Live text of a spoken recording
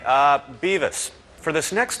Beavis, for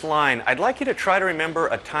this next line, I'd like you to try to remember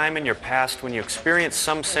a time in your past when you experienced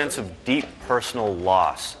some sense of deep personal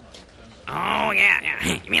loss. Oh,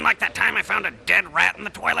 yeah. You mean like that time I found a dead rat in the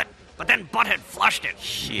toilet, but then Butthead flushed it?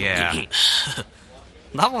 Yeah.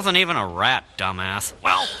 That wasn't even a rat, dumbass.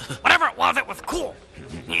 Well, whatever it was cool.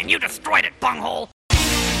 And you destroyed it, bunghole.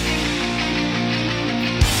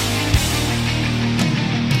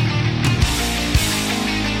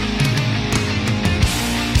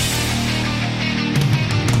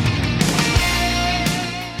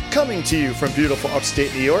 Coming to you from beautiful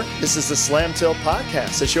upstate New York, this is the Slam Tilt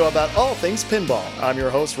Podcast, a show about all things pinball. I'm your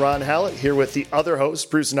host, Ron Hallett, here with the other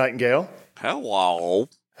host, Bruce Nightingale. Hello.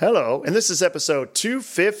 Hello, and this is episode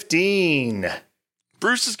 215.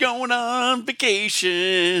 Bruce is going on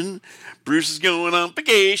vacation. Bruce is going on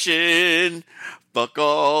vacation. Fuck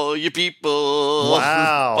all you people.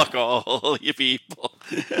 Wow. Fuck all you people.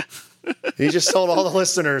 He just told all the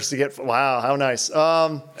listeners to get... Wow, how nice.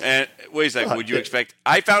 And wait a second, would you expect...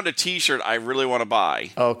 I found a t-shirt I really want to buy.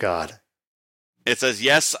 Oh, God. It says,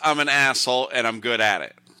 yes, I'm an asshole, and I'm good at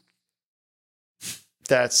it.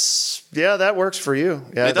 That's... Yeah, that works for you.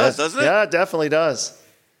 Yeah, it does, doesn't it? Yeah, it definitely does.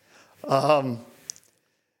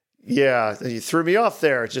 Yeah, you threw me off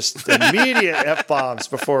there. Just immediate F-bombs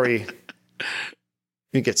before we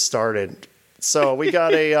get started. So we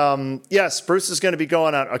got a... yes, Bruce is going to be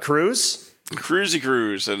going on a cruise. Cruisy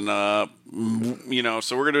cruise. And, so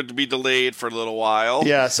we're going to be delayed for a little while.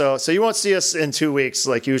 Yeah, so you won't see us in 2 weeks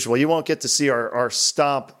like usual. You won't get to see our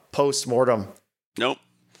stomp post-mortem. Nope.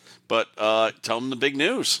 But tell them the big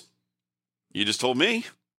news. You just told me.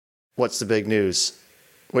 What's the big news?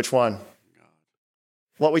 Which one?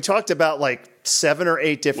 Well, we talked about like 7 or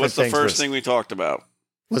 8 different things. What's the first thing we talked about?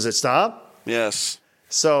 Was it Stomp? Yes.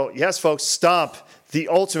 So, yes, folks, Stomp, the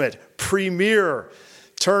ultimate premier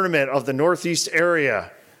tournament of the Northeast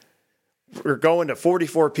area. We're going to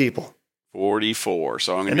 44 people. 44.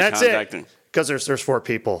 So I'm going to be contacting. Because there's 4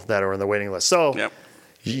 people that are on the waiting list. So yep.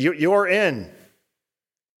 You're in.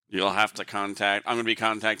 You'll have to contact. I'm going to be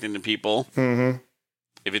contacting the people. Mm-hmm.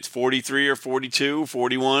 If it's 43 or 42,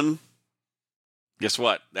 41, guess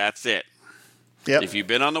what? That's it. Yep. If you've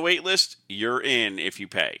been on the wait list, you're in if you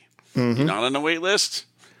pay. Mm-hmm. You're not on the wait list.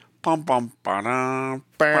 Bum, bum, ba-da,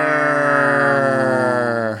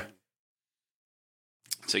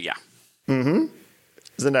 so, yeah. Mm-hmm.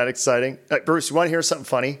 Isn't that exciting? Bruce, you want to hear something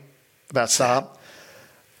funny about Stomp?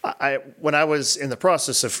 When I was in the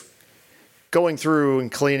process of going through and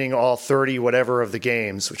cleaning all 30 whatever of the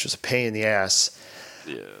games, which was a pain in the ass,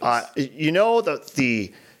 yes.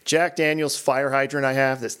 The Jack Daniels fire hydrant I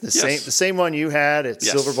have, the same one you had at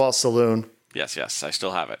yes. Silver Ball Saloon. Yes, I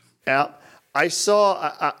still have it.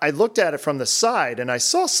 I looked at it from the side, and I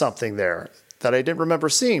saw something there that I didn't remember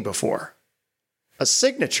seeing before. A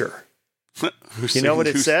signature. You know what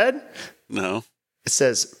it said? No. It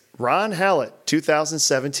says, Ron Hallett,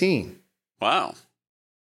 2017. Wow.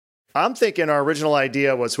 I'm thinking our original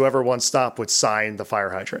idea was whoever won Stomp would sign the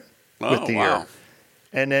fire hydrant with the year.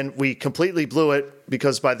 And then we completely blew it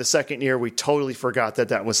because by the second year, we totally forgot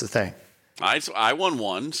that was the thing. I won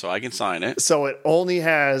one, so I can sign it. So it only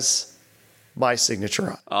has my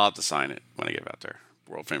signature on. I'll have to sign it when I get out there.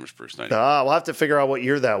 World famous Bruce Night. We'll have to figure out what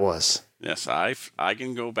year that was. Yes, I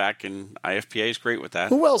can go back, and IFPA is great with that.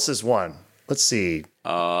 Who else has won? Let's see.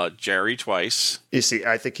 Jerry twice. You see,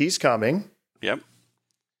 I think he's coming. Yep.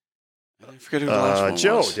 I forget who the last one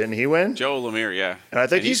Joe, was. didn't he win? Joe Lemire, yeah. And I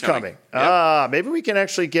think he's coming. Yep. Maybe we can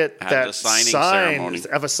actually get that ceremony.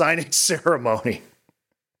 Have a signing ceremony.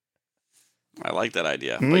 I like that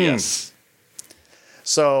idea, but yes.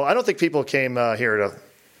 So I don't think people came here to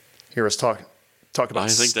hear us talk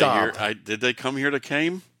about Stomp. Did they come here to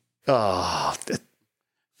came? Oh,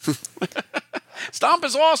 Stomp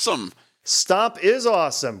is awesome. Stomp is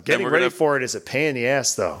awesome. Getting ready for it is a pain in the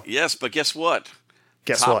ass, though. Yes, but guess what?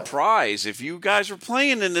 Top prize. If you guys are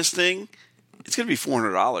playing in this thing, it's going to be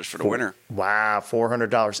 $400 for the winner. Wow,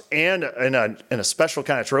 $400 and a special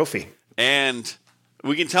kind of trophy. And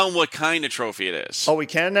we can tell them what kind of trophy it is. Oh, we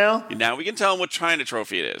can now? Now we can tell them what kind of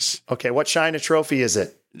trophy it is. Okay, what China trophy is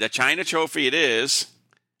it? The China trophy it is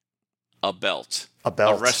a belt. A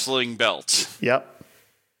belt. A wrestling belt. Yep.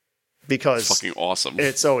 Because it's fucking awesome.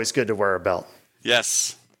 It's always good to wear a belt.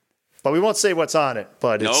 Yes. But we won't say what's on it,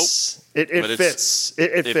 but it fits.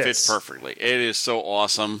 It fits perfectly. It is so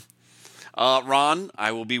awesome. Ron,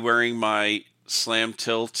 I will be wearing my Slam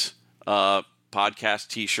Tilt podcast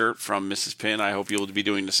t-shirt from Mrs. Pin. I hope you'll be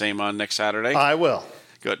doing the same on next Saturday. I will.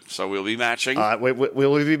 Good. So we'll be matching.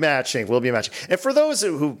 We'll be matching. We'll be matching. And for those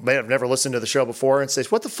who may have never listened to the show before and say,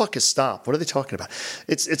 "What the fuck is Stomp? What are they talking about?"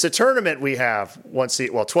 It's a tournament we have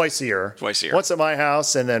twice a year. Twice a year. Once at my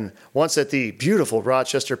house, and then once at the beautiful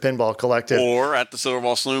Rochester Pinball Collective, or at the Silver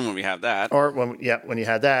Ball Saloon when we have that. Or when you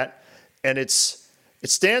had that, and it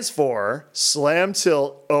stands for Slam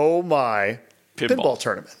Tilt Oh My Pinball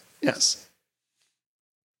Tournament. Yes.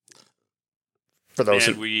 For those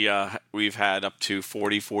and we've had up to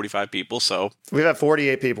 40, 45 people, so we've had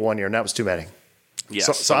 48 people one year, and that was too many.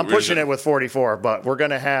 Yes. So I'm pushing it with 44, but we're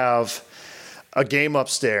going to have a game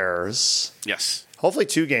upstairs. Yes. Hopefully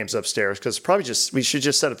 2 games upstairs, because we should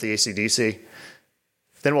just set up the AC/DC.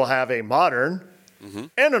 Then we'll have a modern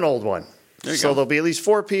and an old one. So there'll be at least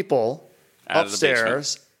 4 people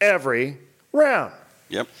upstairs every round.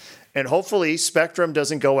 Yep. And hopefully Spectrum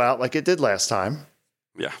doesn't go out like it did last time.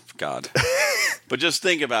 Yeah, God. But just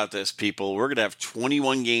think about this, people. We're going to have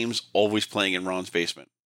 21 games always playing in Ron's basement.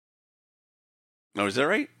 No, is that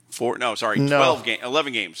right? 11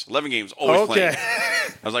 games. 11 games always playing.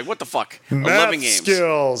 I was like, what the fuck? Math 11 games.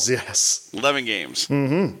 Skills, yes. 11 games.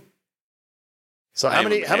 Mm-hmm. So how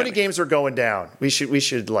many games are going down? We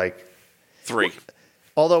should like 3.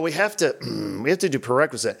 Although we have to do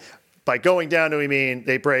prerequisite. By going down, do we mean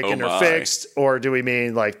they break and they're fixed, or do we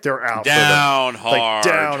mean like they're out? Down hard. Like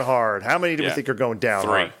down hard. How many do we think are going down 3.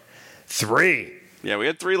 hard? 3. Yeah, we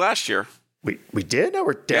had 3 last year. We did? No,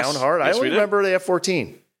 we're down hard. Yes, I only remember they have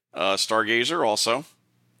 14. Stargazer also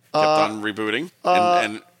kept on rebooting,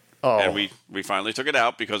 and we finally took it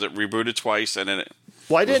out because it rebooted twice, and then it.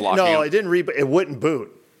 Well, it didn't reboot. It wouldn't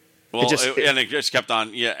boot. Well, it just kept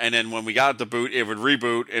on, and then when we got the boot, it would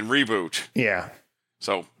reboot and reboot. Yeah.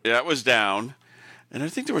 So that was down, and I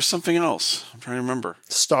think there was something else. I'm trying to remember.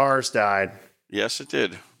 Stars died. Yes, it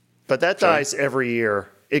did. But that dies every year.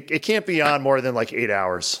 It can't be on more than like 8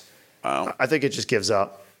 hours. Wow. I think it just gives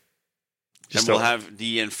up. And we'll have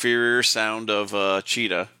the inferior sound of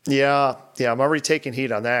Cheetah. Yeah, I'm already taking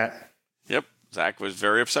heat on that. Yep, Zach was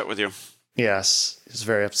very upset with you. Yes, he's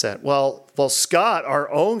very upset. Well, Scott, our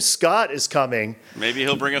own Scott, is coming. Maybe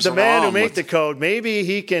he'll bring us the man who made the code. Maybe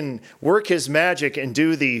he can work his magic and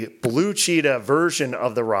do the Blue Cheetah version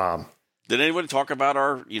of the ROM. Did anyone talk about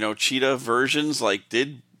our Cheetah versions? Like,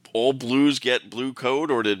 did all blues get blue code,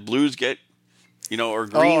 or did blues get or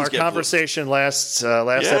greens get our conversation blue? last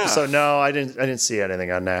episode. No, I didn't see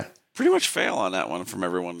anything on that. Pretty much fail on that one from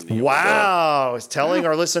everyone. Wow. It's telling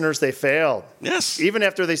our listeners they failed. Yes. Even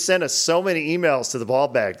after they sent us so many emails to the ball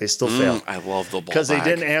bag, they still failed. I love the ball bag. Because they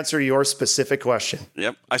didn't answer your specific question.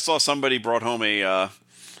 Yep. I saw somebody brought home a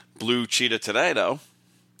blue cheetah today, though.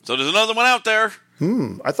 So there's another one out there.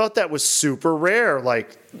 I thought that was super rare.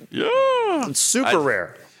 Like, super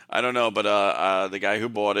rare. I don't know, but the guy who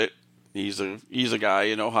bought it, he's a guy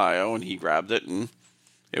in Ohio, and he grabbed it, and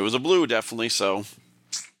it was a blue, definitely, so...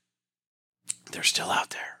 They're still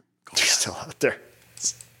out there. They're still out there.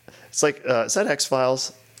 It's like, is that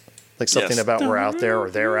X-Files? Like something about we're out there or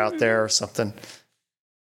they're out there or something?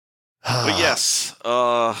 But yes,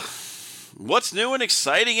 what's new and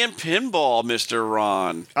exciting in pinball, Mr.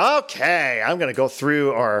 Ron? Okay, I'm going to go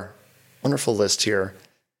through our wonderful list here.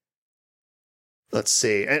 Let's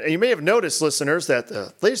see. And you may have noticed, listeners, that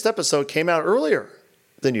the latest episode came out earlier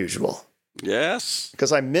than usual. Yes.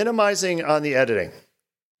 Because I'm minimizing on the editing.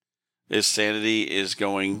 His sanity is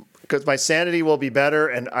going... Because my sanity will be better,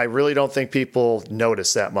 and I really don't think people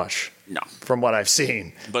notice that much. No. From what I've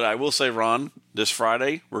seen. But I will say, Ron, this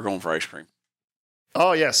Friday, we're going for ice cream.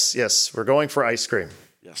 Oh, yes. We're going for ice cream.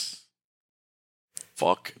 Yes.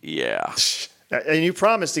 Fuck yeah. And you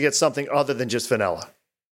promised to get something other than just vanilla.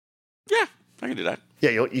 Yeah, I can do that.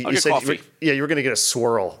 Yeah, you said coffee. You were going to get a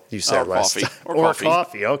swirl, you said last coffee. time. Or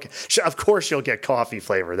coffee, okay. Of course you'll get coffee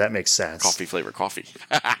flavor. That makes sense. Coffee flavor coffee.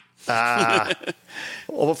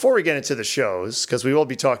 Well, before we get into the shows, because we will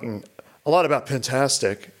be talking a lot about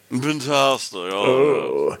Pintastic.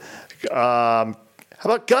 Oh. How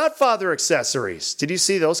about Godfather accessories? Did you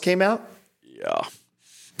see those came out? Yeah.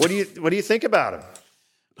 What do you think about them?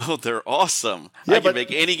 Oh, they're awesome. Yeah, I can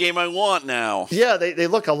make any game I want now. Yeah, they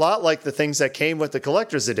look a lot like the things that came with the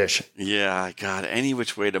collector's edition. Yeah, God, any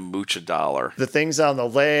which way to mooch $1. The things on the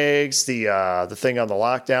legs, the thing on the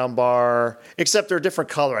lockdown bar, except they're a different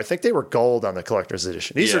color. I think they were gold on the collector's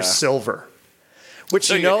edition. These are silver. Which,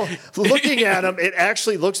 looking at them, it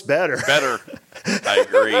actually looks better. I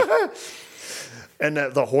agree. And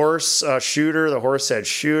the horse shooter, the horse head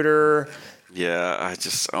shooter. Yeah,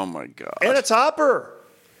 oh my God. And a topper.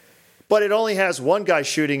 But it only has one guy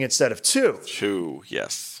shooting instead of 2. 2,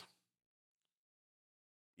 yes.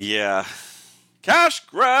 Yeah. Cash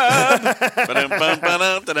grab.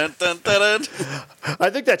 I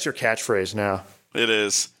think that's your catchphrase now. It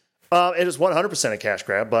is. It is 100% a cash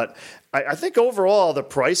grab, but I think overall the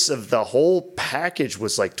price of the whole package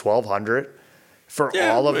was like $1,200 for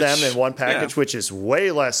all of them in one package, which is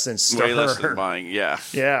way less than Stern. Way less than buying, yeah.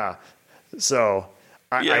 Yeah. So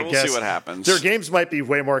I we'll guess see what happens. Their games might be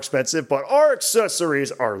way more expensive, but our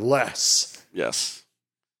accessories are less. Yes.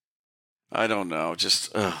 I don't know.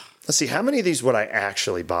 Just, let's see. How many of these would I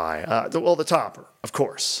actually buy? The topper, of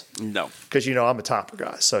course. No. Because I'm a topper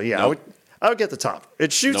guy. So yeah, Nope. I would get the topper.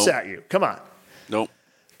 It shoots at you. Come on. Nope.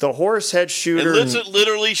 The horse head shooter. It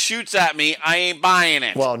literally shoots at me. I ain't buying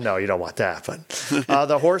it. Well, no, you don't want that. But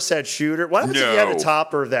the horse head shooter. What happens if you had a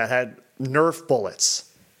topper that had Nerf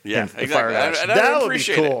bullets? Yeah, in exactly. fire action? That would be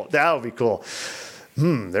cool. That would be cool.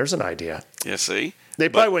 There's an idea. Yeah, see? They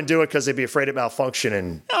probably wouldn't do it because they'd be afraid it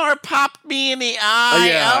malfunctioning. Or popped me in the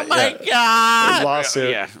eye. Oh my God. Lawsuit.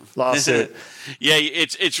 Yeah. Lawsuit. Yeah,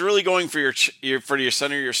 it's really going for your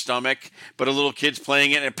center of your stomach, but a little kid's playing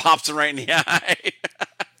it and it pops him right in the eye.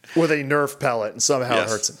 With a Nerf pellet, and somehow it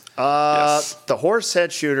hurts him. The horse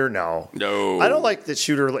head shooter, no. No. I don't like the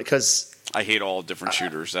shooter because I hate all different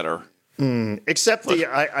shooters that are. Except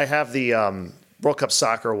I have the World Cup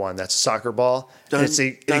soccer one. That's a soccer ball. And it's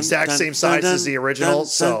the exact same size as the original,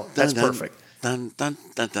 so that's perfect. But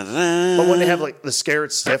when they have like the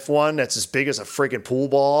Scared Stiff one, that's as big as a friggin' pool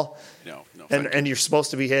ball. No. And you're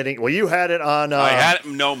supposed to be hitting. Well, you had it on. I had it.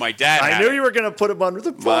 No, my dad. I knew you were going to put him under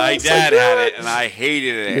the ball. My dad had it, and I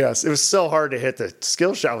hated it. Yes, it was so hard to hit the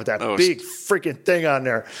skill shot with that big freaking thing on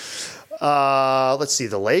there. Let's see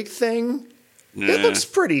the leg thing. It looks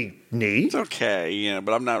pretty neat. It's okay,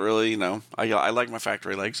 but I'm not really. I like my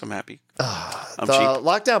factory legs. I'm happy. I'm the cheap.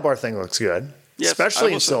 lockdown bar thing looks good, Yes,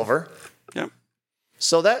 especially in silver. Yep.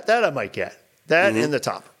 So that I might get that in the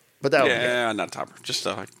top, but that would be good. Yeah, not topper, just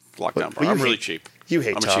a lockdown bar. I'm really cheap. You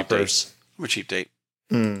hate I'm toppers. I'm a cheap date.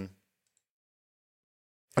 Okay,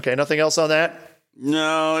 nothing else on that?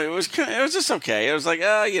 No, it was just okay. It was like,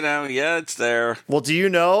 it's there. Well, do you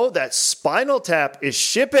know that Spinal Tap is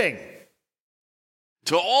shipping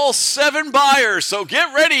to all 7 buyers? So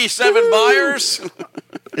get ready, 7 buyers.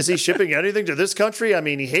 Is he shipping anything to this country? I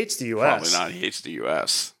mean, he hates the U.S. Probably not. He hates the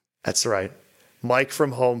U.S. That's right. Mike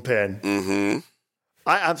from Homepin. Mm-hmm.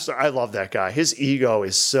 I'm sorry. I love that guy. His ego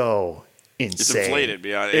is so insane. It's inflated.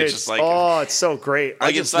 Yeah, it's just like it's so great. Like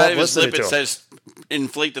I just inside love of his listening lip, to it him. says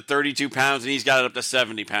inflate to 32 pounds, and he's got it up to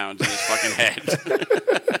 70 pounds in his fucking head.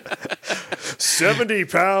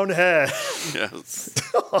 70-pound head. Yes.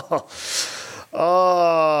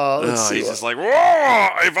 Let's see. He's just like, whoa!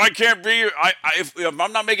 If I can't be, if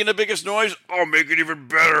I'm not making the biggest noise, I'll make it even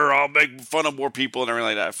better. I'll make fun of more people and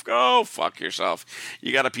everything like that. Go fuck yourself.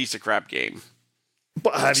 You got a piece of crap game.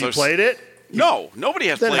 But have you played it? No, nobody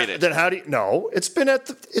has played it. Then how do you? No, it's been at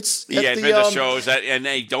the. It's been to shows and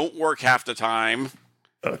they don't work half the time.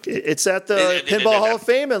 Okay, it's at the Pinball Hall of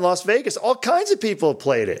Fame in Las Vegas. All kinds of people have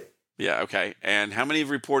played it. Yeah, okay. And how many have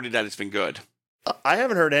reported that it's been good? I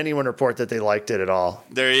haven't heard anyone report that they liked it at all.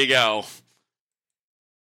 There you go.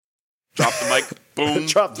 Drop the mic. Boom.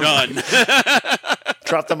 Done.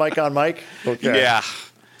 Drop the mic on Mike. Okay. Yeah.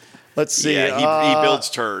 Let's see. Yeah, he builds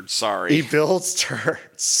turds. Sorry. He builds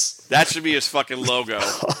turds. That should be his fucking logo.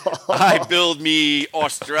 I build me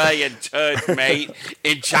Australian turd, mate,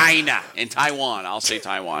 in China. In Taiwan. I'll say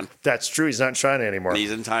Taiwan. That's true. He's not in China anymore.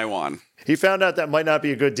 He's in Taiwan. He found out that might not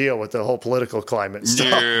be a good deal with the whole political climate stuff.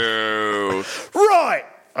 No. Right.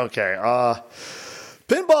 Okay.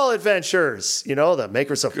 Pinball Adventures. The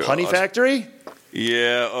makers of Punny Factory.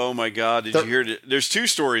 Yeah. Oh, my God. Did you hear it? There's 2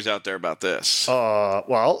 stories out there about this.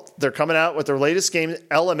 Well, they're coming out with their latest game,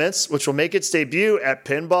 Elements, which will make its debut at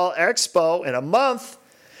Pinball Expo in a month.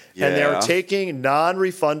 Yeah. And they're taking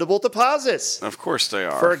non-refundable deposits. Of course they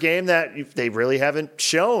are. For a game that they really haven't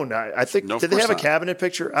shown. I think, did they have a cabinet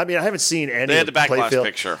picture? I mean, I haven't seen any. They had the backlash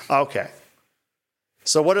picture. Okay.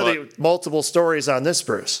 So what are the multiple stories on this,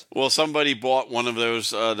 Bruce? Well, somebody bought one of those,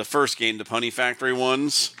 the first game, the Punny Factory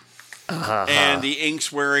ones. And the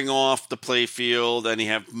ink's wearing off the play field, and you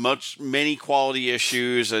have many quality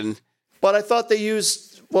issues. But I thought they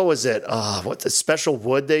used, what was it? What the special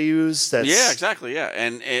wood they used? Yeah, exactly. Yeah,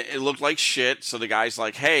 and it looked like shit. So the guy's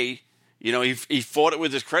like, "Hey, he fought it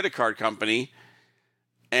with his credit card company,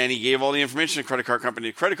 and he gave all the information to the credit card company.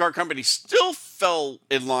 The credit card company still fell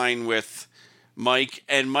in line with Mike,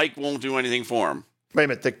 and Mike won't do anything for him." Wait a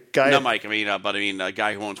minute, the guy... Not Mike, the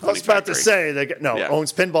guy who owns Punny Factory. I was about to say,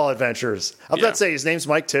 owns Pinball Adventures. I was about to say, his name's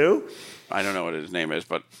Mike too? I don't know what his name is,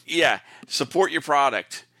 but yeah, support your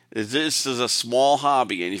product. This is a small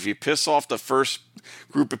hobby, and if you piss off the first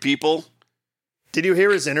group of people, Did you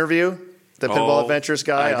hear his interview? The Pinball Adventures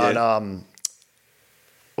guy I did. on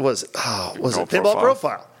what was it? Pinball Pinball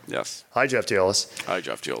Profile? Yes. Hi, Jeff Teolis. Hi,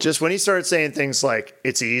 Jeff Teolis. Just when he started saying things like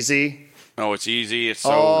 "it's easy," Oh, it's easy. It's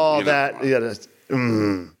so.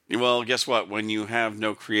 Well, guess what? When you have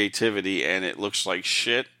no creativity and it looks like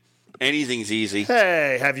shit, anything's easy.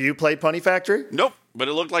 Hey, have you played Punny Factory? Nope, but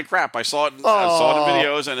it looked like crap. I saw it. I saw it in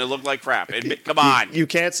videos, and it looked like crap. Come on. You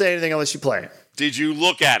can't say anything unless you play it. Did you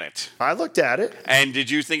look at it? I looked at it. And did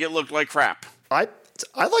you think it looked like crap? I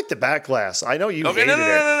like the back glass. I know you Okay, hated it.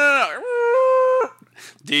 no.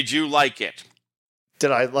 Did you like it?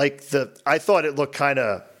 Did I like the? I thought it looked kind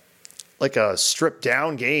of like a stripped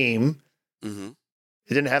down game. Mm-hmm.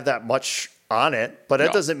 It didn't have that much on it, but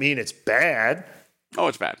that doesn't mean it's bad. Oh,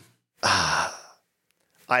 it's bad.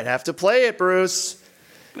 I'd have to play it, Bruce.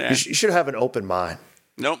 Yeah. You should have an open mind.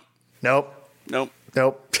 Nope. Nope. Nope.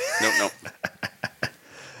 Nope. Nope. Nope.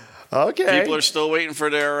 Okay. People are still waiting for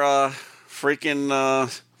their freaking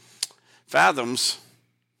Fathoms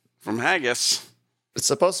from Haggis. It's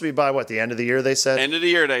supposed to be by what, the end of the year, they said? End of the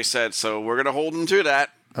year, they said. So we're going to hold them to that.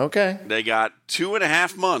 Okay. They got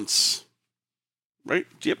 2.5 months. Right?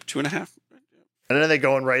 Yep, 2.5. And then are they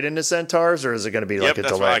going right into Centaurs, or is it going to be like a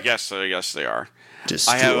that's delay? what I guess they are.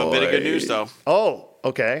 Destroy. I have a bit of good news, though. Oh,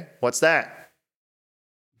 okay. What's that?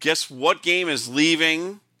 Guess what game is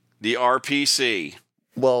leaving the RPC?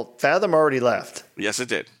 Well, Fathom already left. Yes, it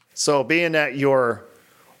did. So being that your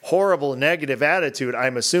horrible negative attitude,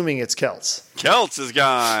 I'm assuming it's Celts. Celts is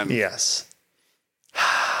gone. Yes.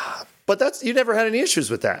 But you never had any issues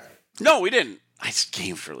with that. No, we didn't. This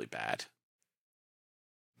game's really bad.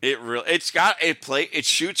 It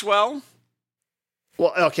shoots well.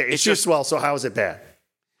 Well, okay, it shoots well, so how is it bad?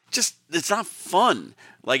 It's not fun.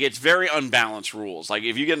 Like, it's very unbalanced rules. Like,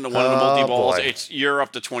 if you get into one of the multi-balls, you're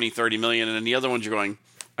up to 20, 30 million, and then the other ones you're going,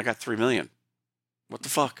 I got 3 million. What the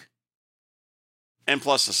fuck? And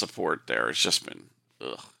plus the support there, it's just been,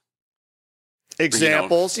 ugh.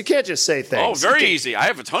 Examples? You can't just say things. Oh, very easy. I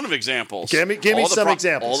have a ton of examples. Give me some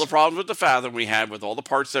examples. All the problems with the Fathom we had with all the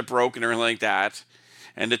parts that broke and everything like that,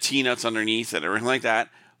 and the T-nuts underneath and everything like that.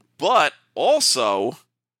 But also,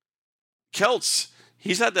 Celts,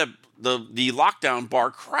 he's had the lockdown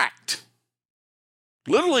bar cracked.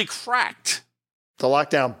 Literally cracked. The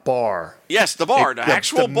lockdown bar. Yes, the bar. The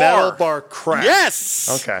actual the bar. metal bar cracked.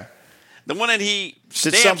 Yes. Okay. The one that he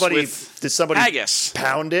Did stamps somebody Haggis.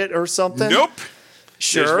 pound it or something? Nope.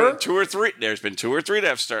 Sure. There's been two or three that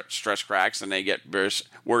have stress cracks, and they get worse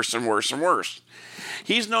and worse and worse.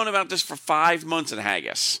 He's known about this for 5 months at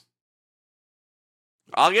Haggis.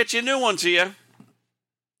 I'll get you a new one to you.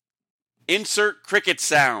 Insert cricket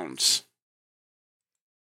sounds.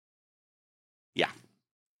 Yeah.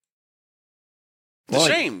 It's a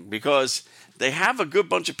shame because they have a good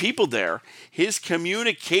bunch of people there. His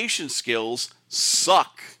communication skills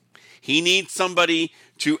suck. He needs somebody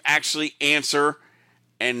to actually answer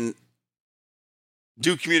and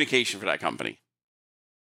do communication for that company.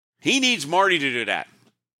 He needs Marty to do that.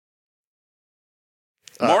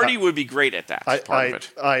 Marty would be great at that part of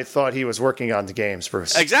it. I thought he was working on the games,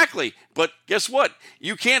 Bruce. Exactly. But guess what?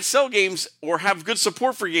 You can't sell games or have good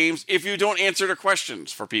support for games if you don't answer the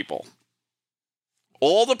questions for people.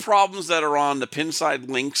 All the problems that are on the pinside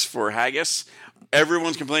links for Haggis,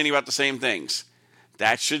 everyone's complaining about the same things.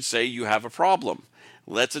 That should say you have a problem.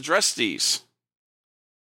 Let's address these.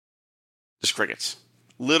 Just crickets.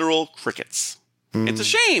 Literal crickets. It's a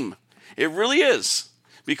shame. It really is.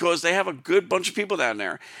 Because they have a good bunch of people down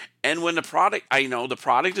there. And when the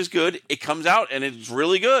product is good, it comes out and it's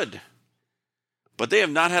really good. But they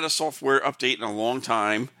have not had a software update in a long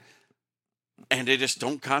time. And they just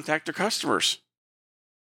don't contact their customers.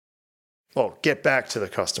 Well, get back to the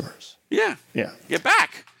customers. Yeah. Get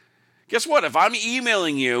back. Guess what? If I'm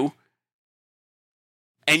emailing you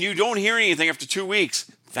and you don't hear anything after 2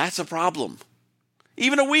 weeks, that's a problem.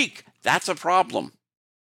 Even a week, that's a problem.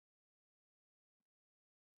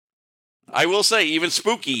 I will say, even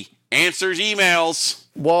Spooky answers emails.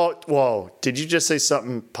 Whoa. Did you just say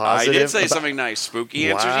something positive? I did say something nice. Spooky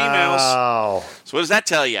answers emails. Wow. So what does that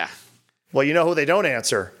tell you? Well, you know who they don't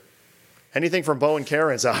answer? Anything from Bo and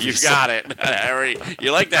Karen's, obviously. You got it.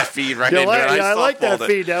 You like that feed right in there. I like that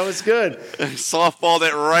feed. That was good. Softballed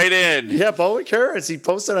it right in. Yeah, Bo and Karen's. He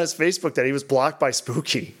posted on his Facebook that he was blocked by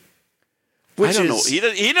Spooky. I don't know. He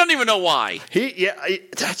doesn't even know why.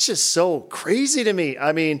 That's just so crazy to me.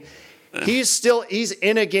 I mean, he's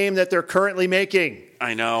in a game that they're currently making.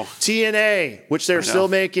 I know. TNA, which they're still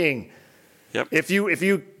making. Yep. If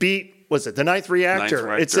you beat, was it the ninth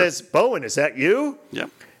reactor? It says, Bowen, is that you? Yep.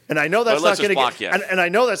 And I know that's But not let's going just to block get, and I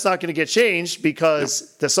know that's not going to get changed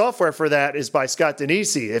because the software for that is by Scott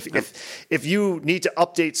Denisi. If you need to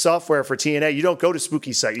update software for TNA, you don't go to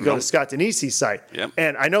Spooky's site, you go to Scott Denisi's site. Yep.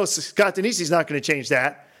 And I know Scott Denisi's not going to change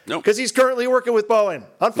that Nope. because he's currently working with Bowen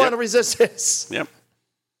on Final Resistance. Yep.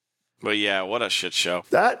 But yeah, what a shit show.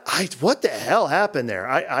 What the hell happened there?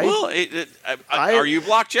 Are you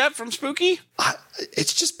blocked yet from Spooky?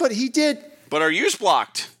 It's just, but he did. But are you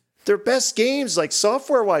blocked? Their best games, like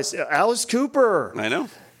software-wise, Alice Cooper. I know.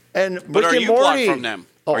 And But Rick are and you Morty. blocked from them?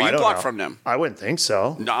 Oh, Are I you don't blocked know. from them? I wouldn't think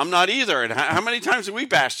so. No, I'm not either. And how many times did we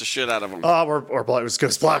bash the shit out of them? Or it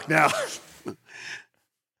was blocked now.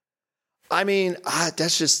 I mean,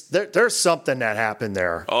 that's just there's something that happened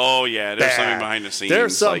there. Oh yeah, there's Bad. something behind the scenes.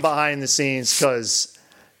 There's something behind the scenes because,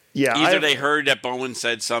 either they heard that Bowen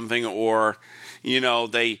said something, or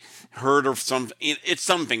they heard of something. It's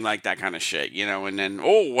something like that kind of shit, And then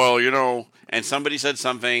and somebody said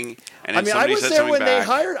something, and then somebody said something back.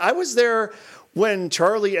 I was there when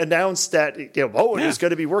Charlie announced that Bowen was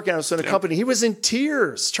going to be working on a company. He was in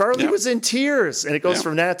tears. Charlie was in tears, and it goes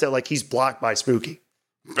from that to like he's blocked by Spooky.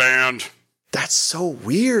 Banned. That's so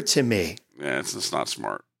weird to me. Yeah, it's not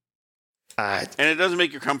smart. And it doesn't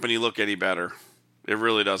make your company look any better. It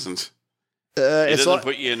really doesn't. It doesn't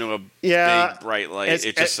put you into a big bright light.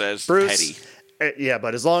 It just says Bruce, petty.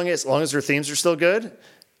 But as long as their themes are still good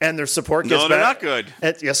and their support gets they're back. not good.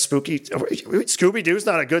 Yes, Spooky. Scooby-Doo's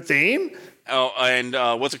not a good theme. Oh, and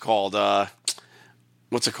what's it called?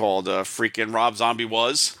 Freaking Rob Zombie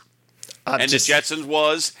was. The Jetsons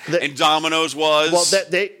was, and Domino's was. Well,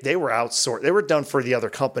 they were outsourced. They were done for the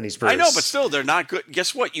other companies, Bruce. I know, but still, they're not good.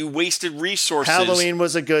 Guess what? You wasted resources. Halloween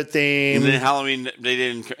was a good theme. And then Halloween, they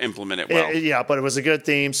didn't implement it well. But it was a good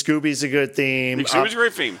theme. Scooby's a good theme. Scooby's a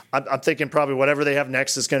great theme. I'm thinking probably whatever they have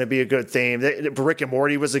next is going to be a good theme. Rick and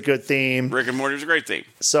Morty was a good theme. Rick and Morty was a great theme.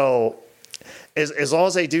 So as long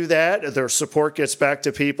as they do that, their support gets back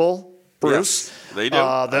to people. Bruce. Yes, they do.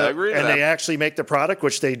 I agree with that. They actually make the product,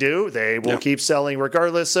 which they do. They will keep selling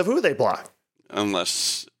regardless of who they block.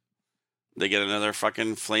 Unless they get another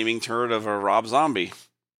fucking flaming turd of a Rob Zombie.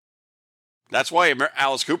 That's why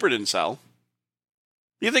Alice Cooper didn't sell.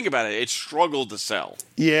 You think about it. It struggled to sell.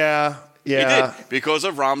 Yeah. It did because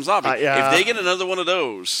of Rob Zombie. If they get another one of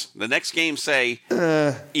those, the next game say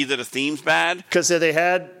either the theme's bad. Because they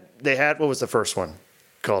had, what was the first one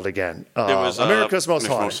called again? It was America's Most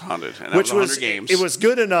Haunted. And which was 100 games. It was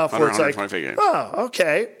good enough where it's like, games. oh,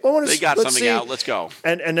 okay. Well, they got something out. Let's go.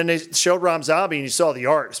 And then they showed Rob Zombie, and you saw the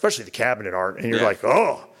art, especially the cabinet art, and you're like,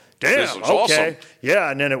 oh, damn, okay. Awesome.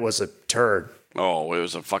 Yeah, and then it was a turd. Oh, it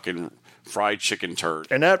was a fucking fried chicken turd.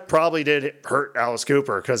 And that probably did hurt Alice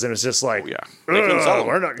Cooper because it was just like, they couldn't sell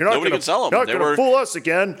them. Nobody could sell them. Not going to fool us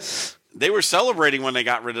again. They were celebrating when they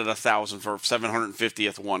got rid of 1,000 for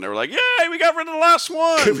 750th one. They were like, "Yay, we got rid of the last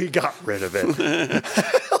one. We got rid of it."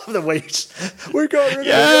 The way we got rid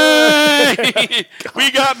of it.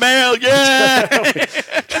 We got mail. Yay!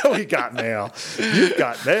 We got mail. You've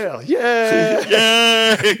got mail. Yay!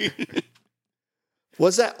 Yay!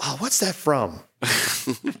 What's that from?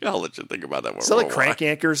 I'll let you think about that one. Is that like Crank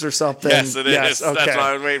Anchors or something? Yes, it is. Okay. That's why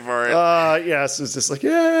I was waiting for it. Yes, it's just like,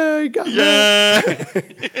 yay, got mail.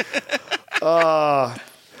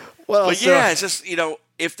 It's just,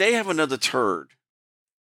 if they have another turd,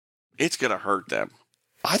 it's going to hurt them.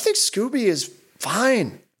 I think Scooby is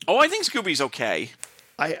fine. Oh, I think Scooby's okay.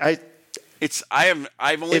 I've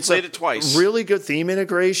only played it twice. Really good theme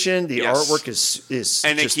integration. The artwork is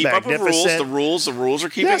and they just keep up with rules. The rules are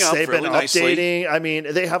keeping up they've really been nicely. Updating. I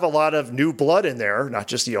mean, they have a lot of new blood in there, not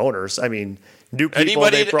just the owners. I mean, new people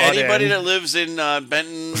they brought in. Anybody that lives in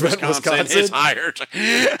Benton, Wisconsin is hired.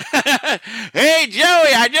 Hey,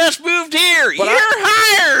 Joey, I just moved here. You're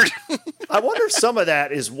hired. I wonder if some of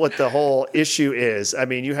that is what the whole issue is. I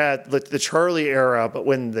mean, you had the Charlie era, but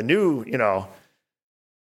when the new,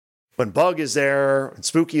 when Bug is there, and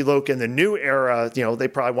Spooky Luke in the new era, they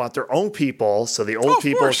probably want their own people. So the old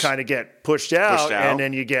people kind of get pushed out, and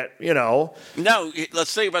then you get, No,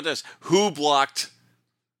 let's think about this. Who blocked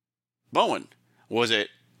Bowen? Was it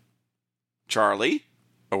Charlie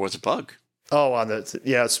or was it Bug? Oh, on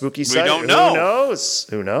the Spooky side? We don't know.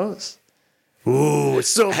 Who knows? Ooh, it's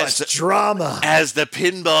so much drama. As the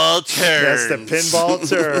pinball turns.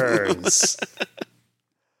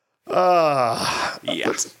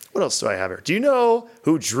 Yeah. What else do I have here? Do you know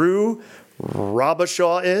who Drew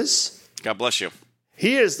Robichaud is? God bless you.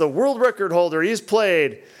 He is the world record holder. He's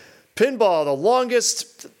played pinball the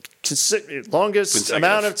longest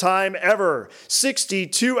amount of time ever.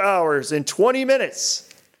 62 hours and 20 minutes.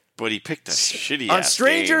 But he picked a shitty on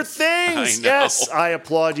Stranger game. Things. I know. Yes, I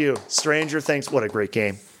applaud you. Stranger Things. What a great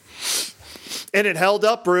game. And it held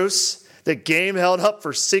up, Bruce. The game held up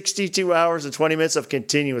for 62 hours and 20 minutes of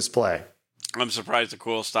continuous play. I'm surprised the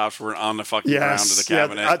coil stops weren't on the fucking ground of the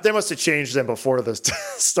cabinet. Yeah, they must have changed them before this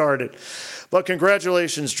started. But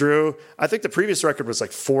congratulations, Drew. I think the previous record was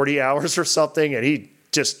like 40 hours or something, and he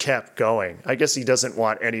just kept going. I guess he doesn't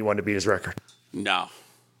want anyone to beat his record. No.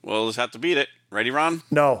 Well, let's have to beat it. Ready, Ron?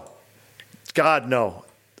 No. God, no.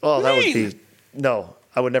 Oh, that would be... No,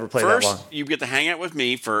 I would never play that long. First, you get to hang out with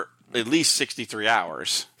me for at least 63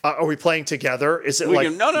 hours. Are we playing together? Is it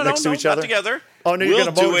next to each other? Not together. Oh, no, you're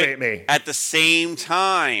going to motivate me. At the same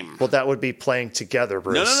time. Well, that would be playing together,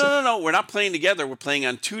 Bruce. No. We're not playing together. We're playing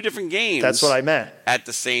on 2 different games. That's what I meant. At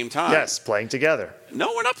the same time. Yes, playing together.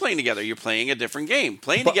 No, we're not playing together. You're playing a different game.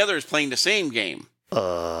 Playing together is playing the same game.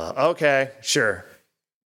 Okay, sure.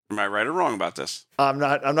 Am I right or wrong about this? I'm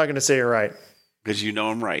not going to say you're right. Because you know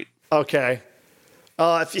I'm right. Okay.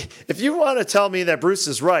 If you want to tell me that Bruce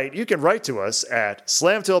is right, you can write to us at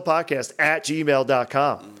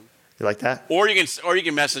slamtiltpodcast@gmail.com. You like that? Or you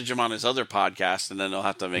can message him on his other podcast, and then they'll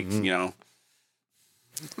have to make And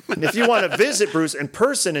if you want to visit Bruce in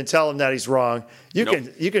person and tell him that he's wrong, you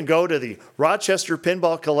can go to the Rochester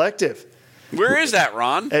Pinball Collective. Where is that,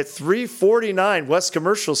 Ron? At 349 West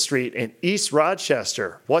Commercial Street in East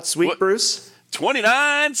Rochester. What suite, Bruce?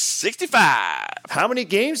 2965. How many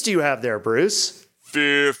games do you have there, Bruce?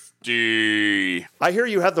 50. I hear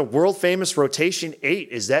you have the world famous Rotation 8.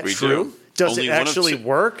 Is that true? Do. Does it actually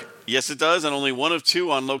work? Yes, it does, and only 1 of 2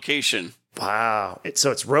 on location. Wow.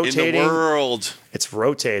 So it's rotating. In the world. It's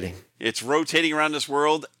rotating. It's rotating around this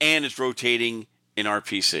world, and it's rotating in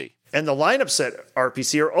RPC. And the lineups at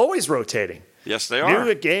RPC are always rotating. Yes, they are.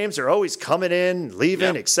 New games are always coming in,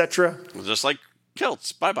 leaving, etc. Just like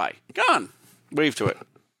Kilts. Bye-bye. Gone. Wave to it.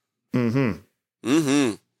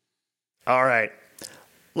 All right.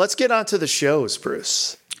 Let's get on to the shows,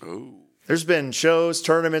 Bruce. Ooh. There's been shows,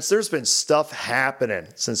 tournaments. There's been stuff happening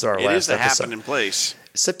since our last episode. It is the happening place.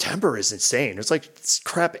 September is insane. It's like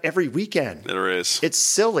crap every weekend. There is. It's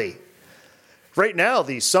silly. Right now,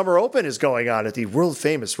 the Summer Open is going on at the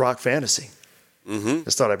world-famous Rock Fantasy.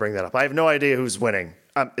 Just thought I'd bring that up. I have no idea who's winning.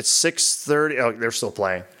 It's 6:30. Oh, they're still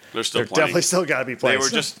playing. They're playing. Definitely still got to be playing.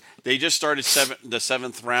 They just started the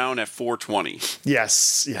 7th round at 4:20.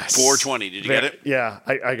 Yes. 4:20. Did you get it? Yeah,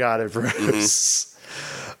 I got it, Bruce.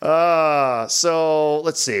 So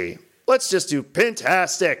let's see. Let's just do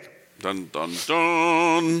Pintastic. Dun, dun,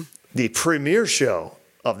 dun. The premiere show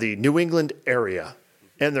of the New England area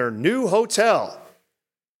and their new hotel.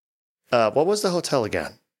 What was the hotel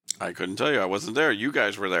again? I couldn't tell you. I wasn't there. You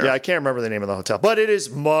guys were there. Yeah, I can't remember the name of the hotel, but it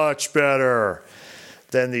is much better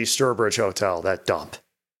than the Sturbridge Hotel, that dump.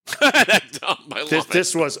 That dump, I love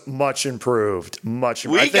This was much improved. Much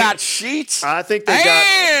We improved. got sheets. I think they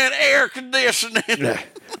and air conditioning.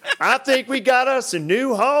 I think we got us a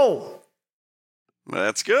new home.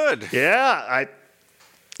 That's good. Yeah,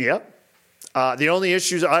 Yep. The only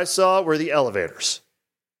issues I saw were the elevators.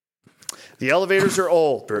 The elevators are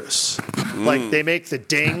old, Bruce. Like, they make the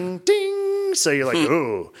ding, ding. So you're like,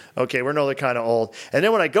 ooh, okay, we're no kind of old. And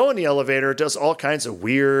then when I go in the elevator, it does all kinds of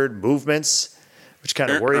weird movements, which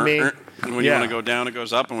kind of worry me. And when you want to go down, it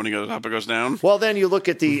goes up. And when it goes up, it goes down. Well, then you look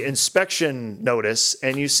at the inspection notice,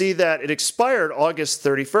 and you see that it expired August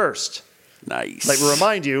 31st. Nice. Like,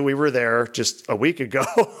 remind you, we were there just a week ago.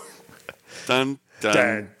 Dun, dun,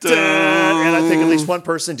 Dun, dun. dun. And I think at least one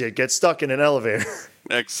person did get stuck in an elevator.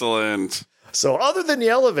 Excellent. So other than the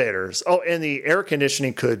elevators, and the air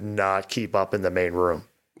conditioning could not keep up in the main room.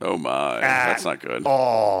 Oh, my. That's not good.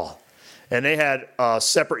 Oh, and they had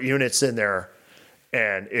separate units in there,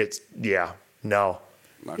 and it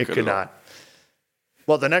could not.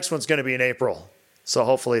 Well, the next one's going to be in April, so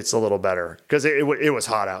hopefully it's a little better, because it was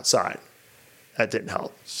hot outside. That didn't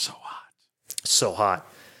help. So hot. So hot.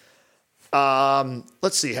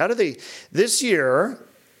 Let's see. How do they... This year,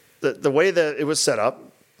 the way that it was set up,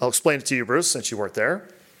 I'll explain it to you, Bruce, since you weren't there.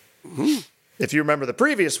 If you remember the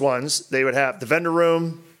previous ones, they would have the vendor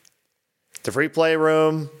room, the free play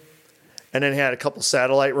room, and then had a couple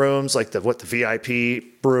satellite rooms, like the VIP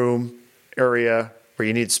room area, where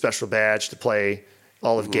you need a special badge to play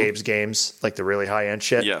all of Gabe's games, like the really high-end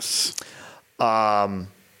shit. Yes.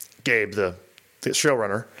 Gabe, the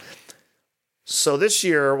showrunner. So this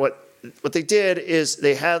year, what they did is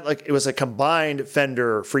they had, like, it was a combined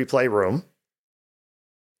vendor free play room,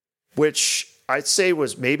 which I'd say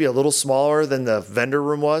was maybe a little smaller than the vendor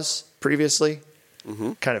room was previously.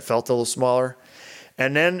 Kind of felt a little smaller.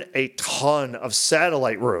 And then a ton of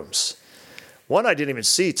satellite rooms. One I didn't even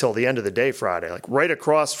see till the end of the day Friday. Like, right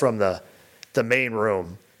across from the main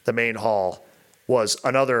room, the main hall, was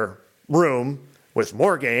another room with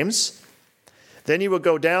more games. Then you would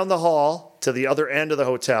go down the hall to the other end of the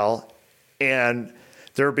hotel, and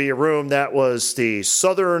there would be a room that was the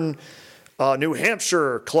Southern New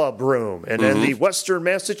Hampshire club room, and then the Western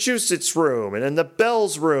Massachusetts room, and then the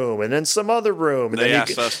Bells room, and then some other room. And they then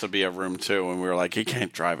asked us to be a room too, and we were like, he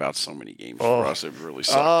can't drive out so many games for us. It really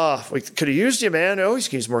sucked. We could have used you, man. Oh, you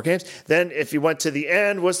can use more games. Then if you went to the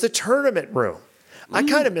end was the tournament room. I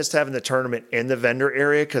kind of missed having the tournament in the vendor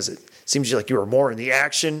area because it seems like you were more in the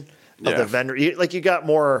action of the vendor. You got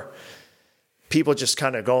more people just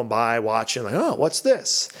kind of going by watching, like, oh, what's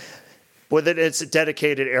this? With it, it's a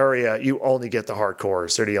dedicated area. You only get the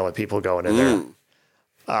hardcores. They're the only people going in there.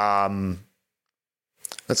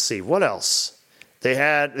 Let's see what else they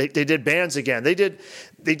did bands again. They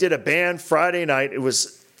did a band Friday night. It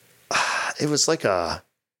was like a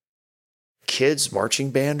kids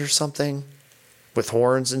marching band or something with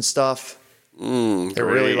horns and stuff. They're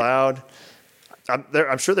really loud.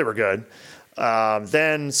 I'm sure they were good.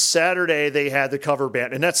 Then Saturday they had the cover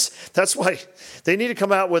band, and that's why they need to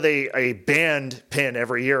come out with a band pin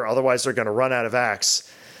every year. Otherwise, they're going to run out of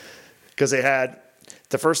acts. Because they had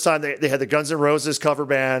the first time they had the Guns N' Roses cover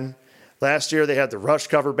band. Last year they had the Rush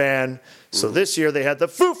cover band. So this year they had the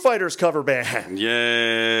Foo Fighters cover band.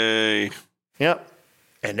 Yay! Yep,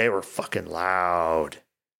 and they were fucking loud.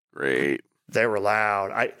 Great. They were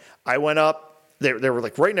loud. I went up. They were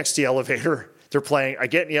like right next to the elevator. They're playing. I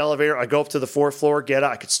get in the elevator. I go up to the 4th floor. Get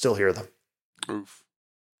out. I could still hear them. Oof.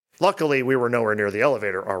 Luckily, we were nowhere near the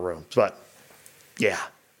elevator, our rooms. But yeah,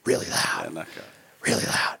 really loud. Yeah, not good. Really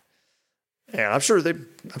loud. And I'm sure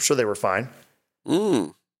they were fine.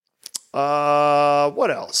 What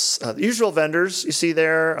else? The usual vendors you see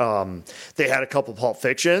there. They had a couple Pulp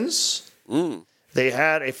Fictions. They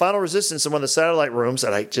had a Final Resistance in one of the satellite rooms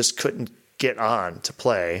that I just couldn't get on to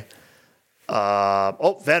play.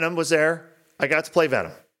 Venom was there. I got to play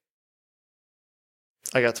Venom.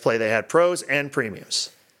 They had pros and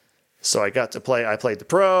premiums. So I got to play, I played the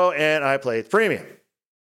pro and I played the premium.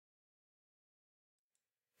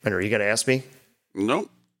 And are you going to ask me?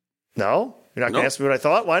 Nope. No? You're not going to ask me what I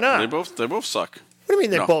thought? Why not? They both suck. What do you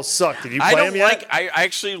mean they both suck? Did you play them yet? I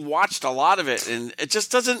actually watched a lot of it, and it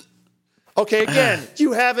just doesn't. Okay, again,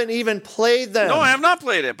 you haven't even played them. No, I have not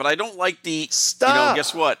played it, but I don't like the... Stop.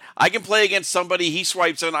 Guess what? I can play against somebody, he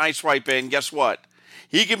swipes in, I swipe in. Guess what?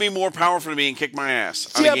 He can be more powerful than me and kick my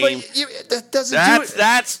ass on a game. But that doesn't do it.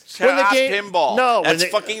 That's pinball. No. That's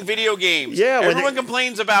fucking video games. Yeah. Everyone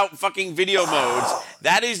complains about fucking video modes.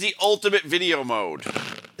 That is the ultimate video mode.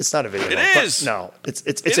 It's not a video mode. It is. No. It's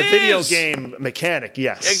a video game mechanic,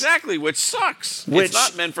 yes. Exactly, which sucks. It's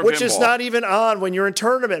not meant for pinball. Which is not even on when you're in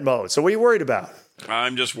tournament mode. So what are you worried about?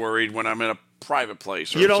 I'm just worried when I'm in a private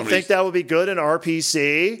place. You don't think that would be good in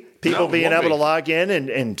RPC? People being able to log in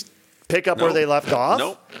and pick up where they left off?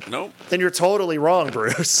 Nope. Then you're totally wrong,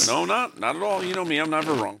 Bruce. No, not at all. You know me, I'm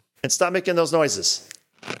never wrong. And stop making those noises.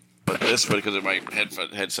 But because of my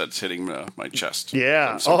headset's hitting my chest.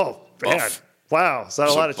 Yeah. Man. Wow. Is that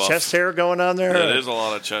a lot of chest hair going on there? That is a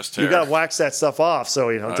lot of chest hair. You got to wax that stuff off so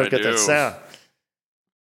you don't get that sound.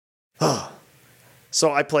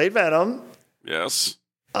 So I played Venom. Yes.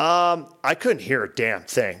 I couldn't hear a damn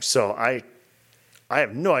thing, so I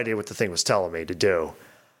have no idea what the thing was telling me to do.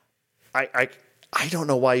 I don't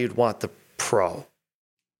know why you'd want the pro.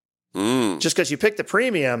 Just because you pick the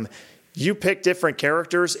premium, you pick different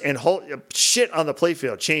characters and shit on the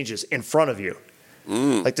playfield changes in front of you.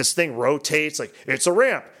 Like this thing rotates, like it's a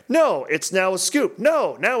ramp. No, it's now a scoop.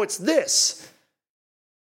 No, now it's this.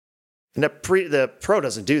 And the pro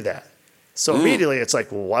doesn't do that. So immediately it's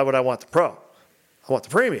like, well, why would I want the pro? I want the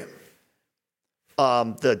premium.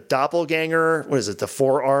 The doppelganger, what is it? The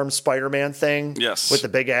 4-arm Spider-Man thing? Yes. With the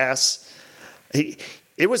big ass.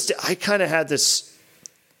 I kind of had this,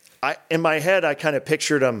 in my head, I kind of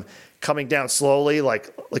pictured him coming down slowly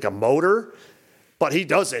like a motor, but he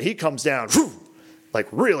doesn't. He comes down like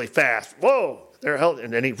really fast. Whoa, they're held,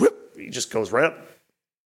 and then he just goes right up.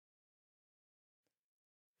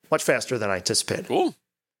 Much faster than I anticipated. Cool.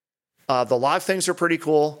 The live things are pretty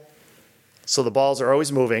cool. So the balls are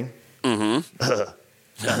always moving. Yeah,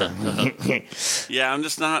 I'm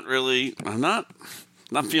just not really. I'm not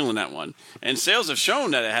feeling that one. And sales have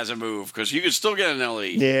shown that it hasn't moved because you could still get an LE.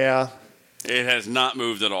 Yeah. It has not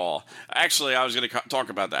moved at all. Actually, I was going to talk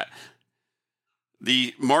about that.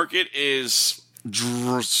 The market is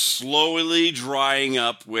slowly drying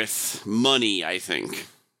up with money, I think.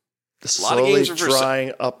 A lot of games are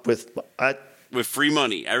drying up with free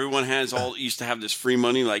money. Everyone used to have this free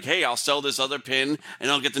money, like, hey, I'll sell this other pin and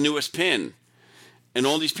I'll get the newest pin. And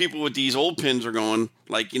all these people with these old pins are going,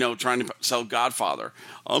 like, trying to sell Godfather.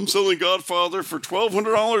 I'm selling Godfather for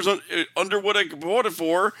 $1,200 under what I bought it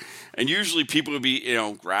for. And usually people would be,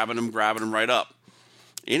 grabbing them right up.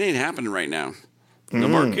 It ain't happening right now. The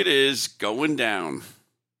market is going down.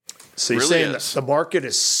 So you're saying that the market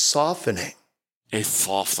is softening. It's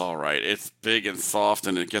soft, all right. It's big and soft,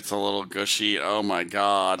 and it gets a little gushy. Oh, my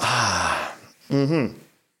God.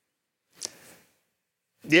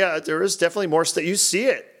 Yeah, there is definitely more stuff. You see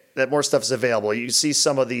it, that more stuff is available. You see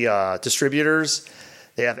some of the distributors,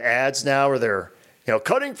 they have ads now where they're,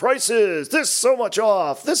 cutting prices, this so much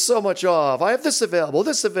off, this so much off. I have this available,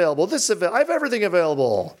 this available, this available. I have everything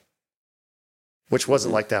available. Which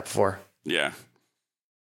wasn't like that before. Yeah.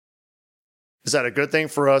 Is that a good thing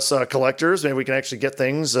for us collectors? Maybe we can actually get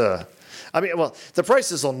things. The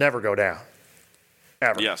prices will never go down.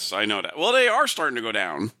 Ever. Yes, I know that. Well, they are starting to go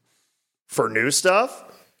down. For new stuff?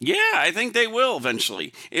 Yeah, I think they will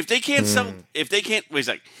eventually. If they can't sell, wait a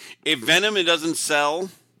sec. If Venom it doesn't sell,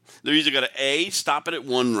 they're either going to A, stop it at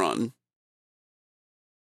one run,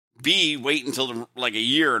 B, wait until like a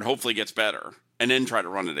year and hopefully it gets better, and then try to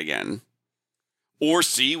run it again, or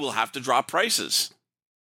C, will have to drop prices.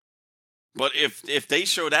 But if they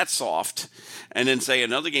show that soft, and then say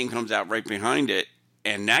another game comes out right behind it,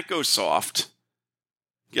 and that goes soft,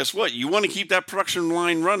 guess what? You want to keep that production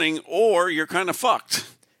line running, or you're kind of fucked.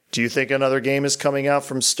 Do you think another game is coming out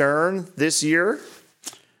from Stern this year?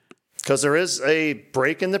 Because there is a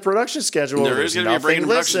break in the production schedule. There is going to be a break in the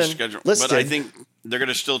production schedule. But I think they're going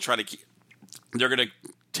to still try to keep... They're going to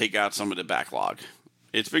take out some of the backlog.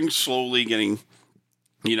 It's been slowly getting,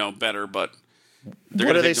 better, but...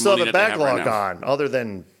 What do they still have a backlog on, other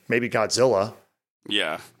than maybe Godzilla?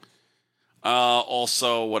 Yeah.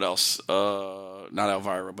 Also, what else? Not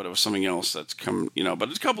Elvira, but it was something else that's come, but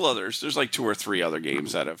there's a couple others. There's like 2 or 3 other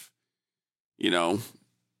games that have,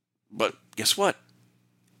 but guess what?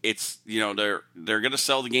 It's, they're going to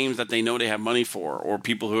sell the games that they know they have money for, or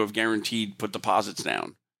people who have guaranteed put deposits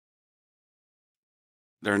down.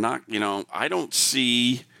 They're not, I don't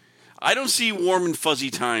see warm and fuzzy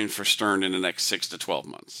times for Stern in the next 6 to 12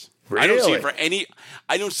 months. Really? I don't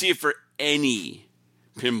see it for any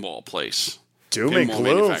pinball place. Doom and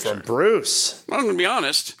gloom from Bruce. I'm going to be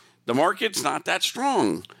honest. The market's not that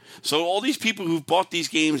strong. So all these people who've bought these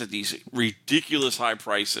games at these ridiculous high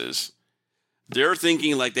prices, they're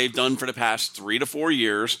thinking like they've done for the past 3 to 4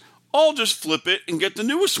 years, I'll just flip it and get the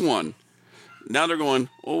newest one. Now they're going,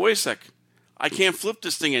 oh, wait a sec. I can't flip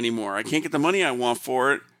this thing anymore. I can't get the money I want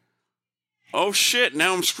for it. Oh, shit.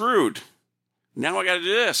 Now I'm screwed. Now I got to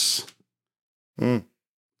do this.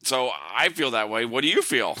 So I feel that way. What do you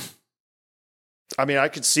feel? I mean, I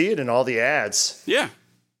could see it in all the ads. Yeah.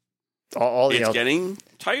 It's getting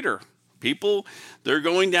tighter. People, they're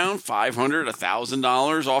going down $500,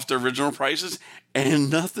 $1,000 off their original prices, and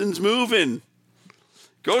nothing's moving.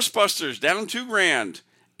 Ghostbusters down $2,000.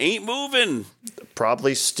 Ain't moving.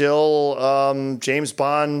 Probably still James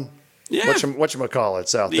Bond. Yeah.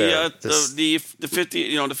 Whatchamacallit's out there. The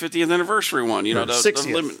 50th anniversary one. The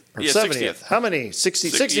 60th or 70th. How many?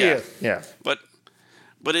 60th. Yeah.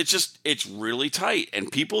 But it's really tight,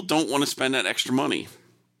 and people don't want to spend that extra money.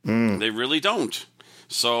 They really don't.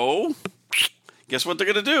 So, guess what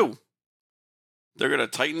they're going to do? They're going to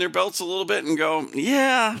tighten their belts a little bit and go,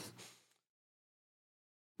 yeah.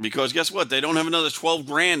 Because guess what? They don't have another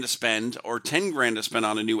 $12,000 to spend or $10,000 to spend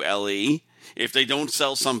on a new LE if they don't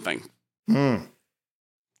sell something. And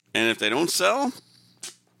if they don't sell,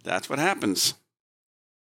 that's what happens.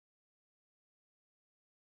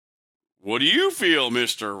 What do you feel,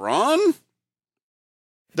 Mr. Ron?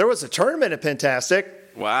 There was a tournament at Pintastic.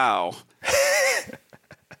 Wow.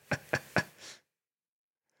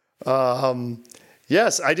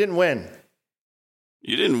 Yes, I didn't win.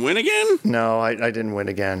 You didn't win again? No, I didn't win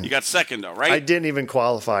again. You got second, though, right? I didn't even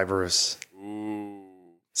qualify, Bruce. Ooh.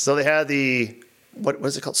 So they had what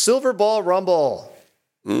was it called? Silver Ball Rumble.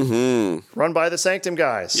 Run by the Sanctum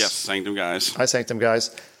guys. Yes, Sanctum guys. Hi, Sanctum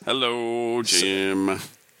guys. Hello, Jim.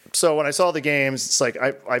 So when I saw the games, it's like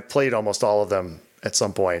I played almost all of them at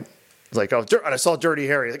some point. It's like, and I saw Dirty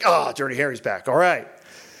Harry. Like, Dirty Harry's back. All right.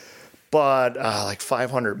 But like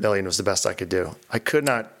 500 million was the best I could do. I could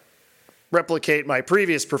not replicate my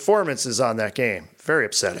previous performances on that game. Very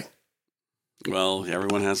upsetting. Well,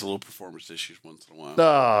 everyone has a little performance issues once in a while.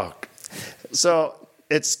 Oh, so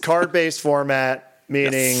it's card-based format,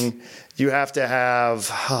 meaning you have to have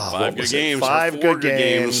 5 good games, 5 good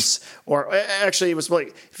games, or actually, it was like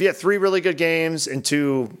if you had 3 really good games and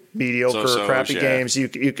 2 mediocre, crappy games, you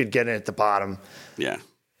could get in at the bottom. Yeah.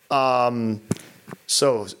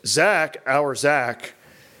 So Zach,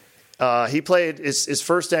 He played his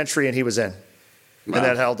first entry and he was in. Wow. And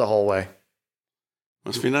that held the whole way.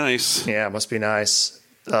 Must be nice. Yeah, it must be nice.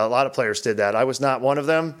 A lot of players did that. I was not one of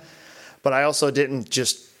them, but I also didn't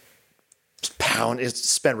just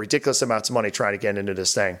spend ridiculous amounts of money trying to get into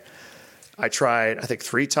this thing. I tried, I think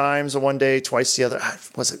 3 times one day, twice the other.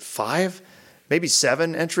 Was it 5? Maybe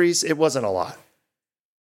 7 entries? It wasn't a lot.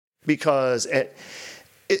 Because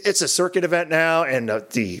it's a circuit event now, and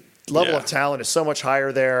the level of talent is so much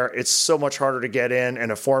higher there. It's so much harder to get in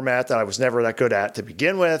a format that I was never that good at to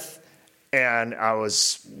begin with. And I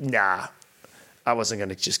wasn't going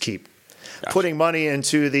to just keep putting money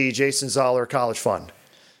into the Jason Zoller College Fund,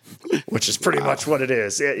 which is pretty much what it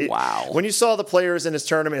is. Wow. When you saw the players in this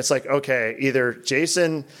tournament, it's like, okay, either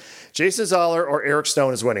Jason Zoller or Eric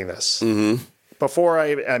Stone is winning this. Mm-hmm. Before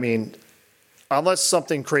I mean, unless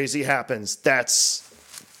something crazy happens, that's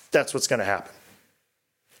what's going to happen.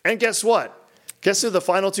 And guess what? Guess who the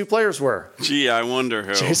final 2 players were? Gee, I wonder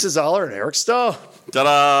who. Jason Zoller and Eric Stone.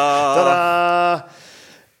 Ta-da! Ta-da!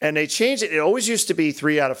 And they changed it. It always used to be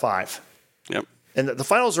 3 out of 5. Yep. And the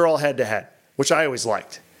finals are all head-to-head, which I always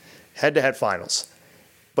liked. Head-to-head finals.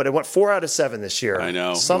 But it went 4 out of 7 this year. I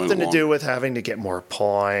know. Something to do with having to get more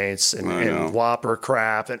points and Whopper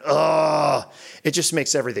crap. And, it just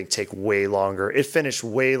makes everything take way longer. It finished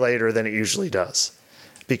way later than it usually does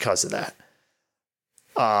because of that.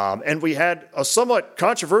 And we had a somewhat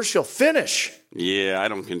controversial finish. Yeah, I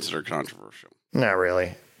don't consider it controversial. Not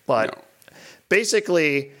really. But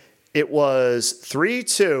basically, it was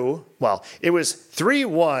 3-2. Well, it was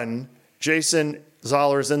 3-1. Jason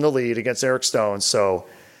Zoller's in the lead against Eric Stone. So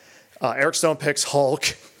Eric Stone picks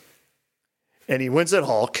Hulk, and he wins at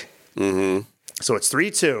Hulk. Mm-hmm. So it's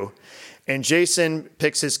 3-2. And Jason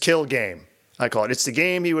picks his kill game, I call it. It's the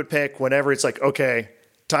game he would pick whenever it's like, okay,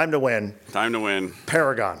 time to win. Time to win.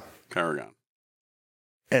 Paragon.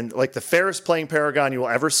 And like the fairest playing Paragon you will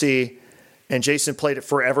ever see. And Jason played it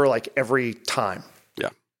forever, like every time. Yeah.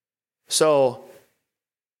 So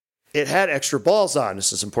it had extra balls on.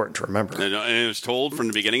 This is important to remember. And it was told from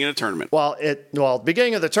the beginning of the tournament.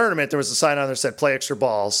 Beginning of the tournament, there was a sign on there that said play extra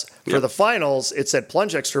balls. For the finals, it said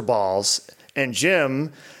plunge extra balls. And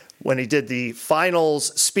Jim, when he did the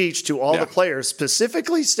finals speech to all the players,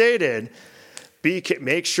 specifically stated,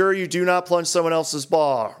 make sure you do not plunge someone else's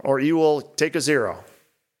ball or you will take a 0.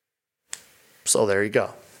 So there you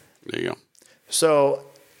go. There you go. So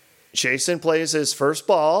Jason plays his first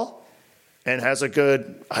ball and has a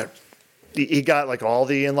good, he got like all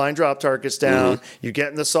the inline drop targets down. Mm-hmm. You get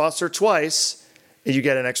in the saucer twice and you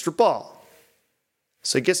get an extra ball.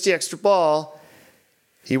 So he gets the extra ball.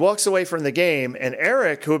 He walks away from the game, and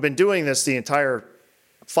Eric, who had been doing this the entire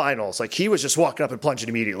finals, like he was just walking up and plunging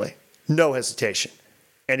immediately. No hesitation.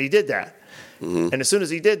 And he did that. Mm-hmm. And as soon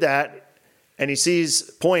as he did that, and he sees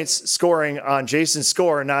points scoring on Jason's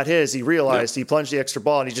score and not his, he realized he plunged the extra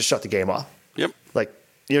ball and he just shut the game off. Yep. Like,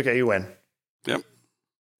 okay, you win. Yep.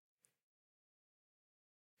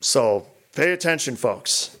 So pay attention,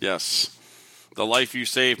 folks. Yes. The life you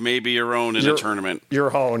save may be your own in a tournament.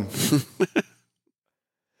 Your own.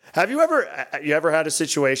 Have you ever had a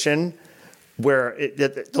situation where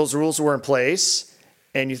those rules were in place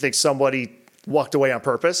and you think somebody walked away on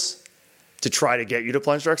purpose to try to get you to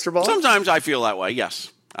plunge their extra ball? Sometimes I feel that way,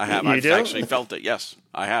 yes. I have. I've actually felt it, yes.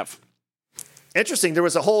 I have. Interesting. There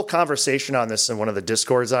was a whole conversation on this in one of the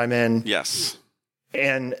Discords I'm in. Yes.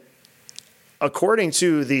 And according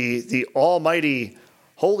to the almighty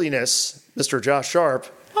holiness, Mr. Josh Sharp,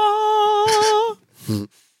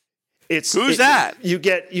 Who's that? You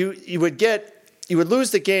would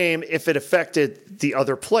lose the game if it affected the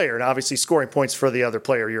other player, and obviously scoring points for the other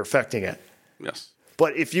player, you're affecting it. Yes.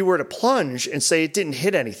 But if you were to plunge and say it didn't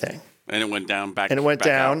hit anything, and it went down back, and it went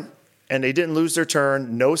down, out. And they didn't lose their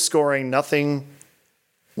turn, no scoring, nothing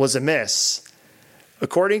was amiss.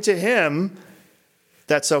 According to him,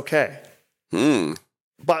 that's okay.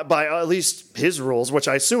 By at least his rules, which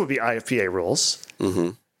I assume would be IFPA rules. Mm-hmm.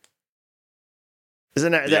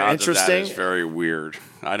 Isn't that interesting? That is very weird.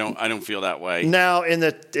 I don't feel that way. Now, in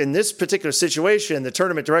this particular situation, the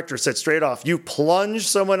tournament director said straight off, you plunge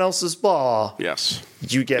someone else's ball. Yes.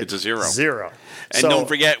 You get it's a 0. 0. And don't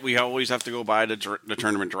forget, we always have to go by the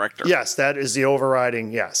tournament director. Yes, that is the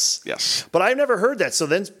overriding yes. Yes. But I've never heard that. So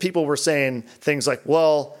then people were saying things like,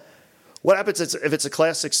 well, what happens if it's a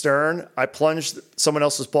classic stern? I plunge someone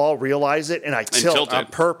else's ball, realize it, and I tilt on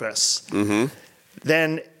purpose. Mm-hmm.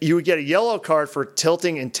 Then you would get a yellow card for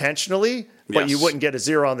tilting intentionally, but you wouldn't get a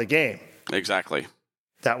 0 on the game. Exactly.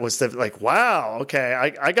 That was wow,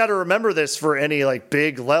 okay. I got to remember this for any like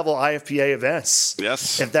big level IFPA events.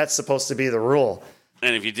 Yes. If that's supposed to be the rule.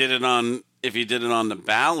 And if you did it on if you did it on the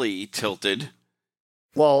Bally tilted.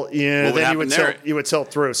 Well, yeah, What would then happen you would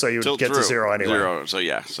tilt through, so you would get to 0 anyway. 0.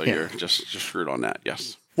 So you're just screwed on that.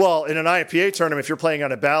 Yes. Well, in an IPA tournament, if you're playing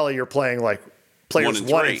on a Bally, you're playing like players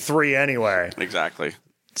 1 and 3 anyway. Exactly.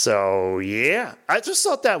 So yeah, I just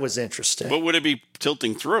thought that was interesting. But would it be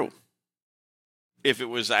tilting through if it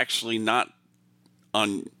was actually not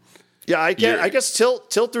on? Yeah, I guess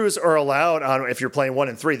tilt throughs are allowed on if you're playing 1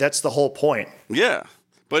 and 3. That's the whole point. Yeah,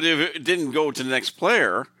 but if it didn't go to the next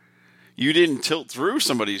player, you didn't tilt through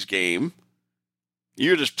somebody's game.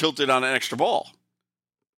 You just tilted on an extra ball.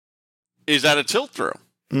 Is that a tilt through?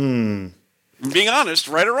 Being honest,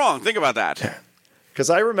 right or wrong, think about that. Because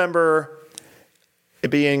I remember it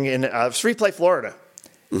being in Free Play Florida,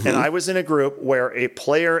 and I was in a group where a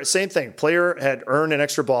player, same thing, player had earned an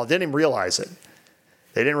extra ball, didn't even realize it.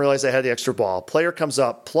 They didn't realize they had the extra ball. Player comes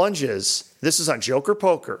up, plunges. This is on Joker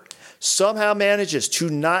Poker. Somehow manages to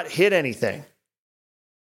not hit anything.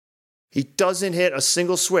 He doesn't hit a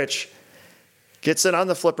single switch. Gets it on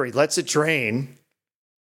the flipper. He lets it drain.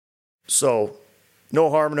 So, no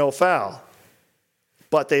harm, no foul.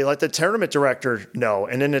 But they let the tournament director know.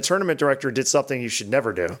 And then the tournament director did something you should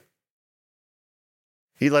never do.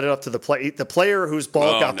 He let it up to the player whose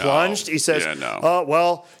ball got plunged. He says,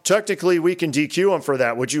 well, technically we can DQ him for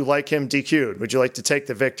that. Would you like him DQ'd? Would you like to take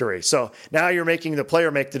the victory? So now you're making the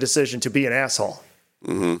player make the decision to be an asshole.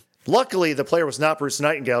 Luckily, the player was not Bruce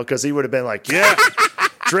Nightingale because he would have been like, yeah,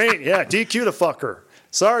 drain, yeah, DQ the fucker.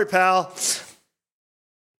 Sorry, pal.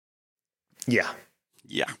 Yeah.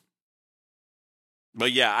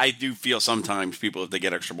 But yeah, I do feel sometimes people, if they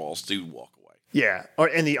get extra balls, do walk away. Yeah.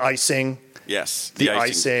 And the icing. Yes. The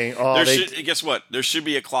icing. Oh, guess what? There should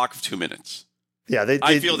be a clock of 2 minutes. Yeah.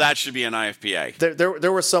 I feel that should be an IFPA.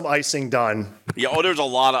 There was some icing done. Yeah. There's a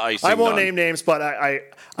lot of icing. I won't name names, but I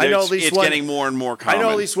know at least it's getting more and more common. I know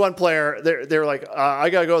at least one player. They're like, I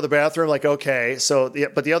gotta go to the bathroom. Like, okay. So,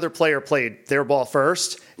 but the other player played their ball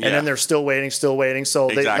first, and then they're still waiting. So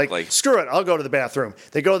they like, screw it. I'll go to the bathroom.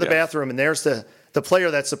 They go to the bathroom, and there's the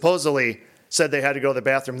player that supposedly said they had to go to the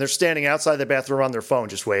bathroom. They're standing outside the bathroom on their phone,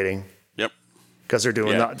 just waiting. Yep. Because they're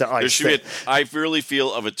doing the ice thing. I really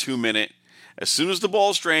feel of a 2 minute. As soon as the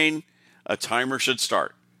ball's drained, a timer should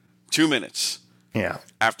start. 2 minutes. Yeah.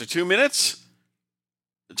 After 2 minutes,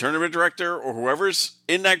 the tournament director or whoever's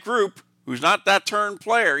in that group, who's not that turn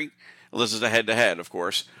player, unless it's a head-to-head, of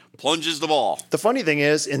course, plunges the ball. The funny thing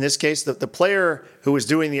is, in this case, the player who was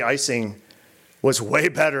doing the icing was way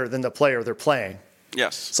better than the player they're playing.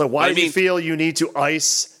 Yes. So why do you feel you need to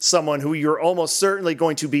ice someone who you're almost certainly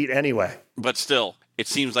going to beat anyway? But still, it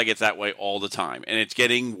seems like it's that way all the time, and it's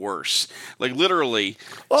getting worse. Like literally,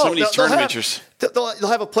 some of these tournaments they'll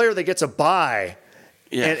have a player that gets a bye.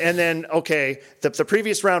 Yeah. And then, okay, the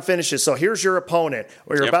previous round finishes, so here's your opponent,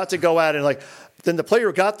 or you're about to go at it, and then the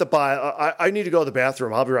player got the bye, I need to go to the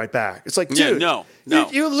bathroom, I'll be right back. It's like, dude, no.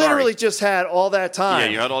 You literally just had all that time. Yeah,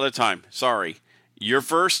 you had all that time. Sorry. You're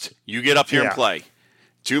first, you get up here and play.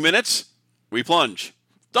 2 minutes, we plunge.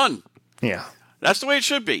 Done. Yeah. That's the way it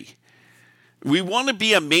should be. We want to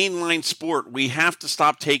be a mainline sport. We have to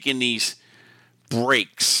stop taking these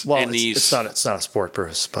breaks. Well, it's not a sport,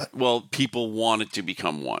 Bruce, but people want it to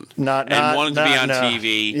become one. Want it to be on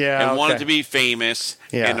TV. Yeah, want it to be famous.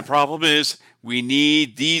 Yeah. And the problem is we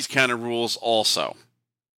need these kind of rules also.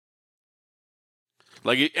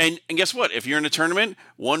 And guess what? If you're in a tournament,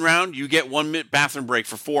 1 round, you get 1 minute bathroom break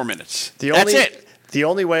for 4 minutes. That's it. The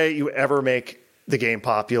only way you ever make the game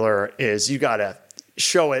popular is you got to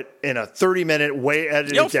show it in a 30-minute, way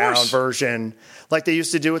edited down version, like they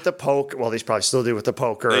used to do with the poker. Well, they probably still do with the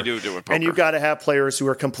poker. They do it with poker. And you got to have players who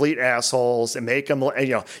are complete assholes and make them,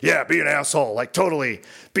 be an asshole, like totally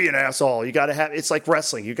be an asshole. You got to have, it's like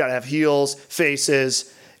wrestling. You got to have heels,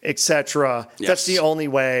 faces, etc. Yes. That's the only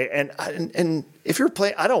way. And if you're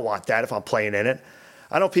playing, I don't want that if I'm playing in it.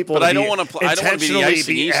 I don't people. But I don't want to intentionally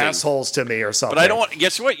be assholes to me or something. But I don't want.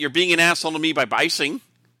 Guess what? You're being an asshole to me by icing.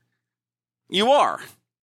 You are.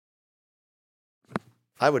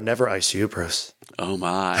 I would never ice you, Bruce. Oh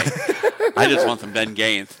my! I just want them Ben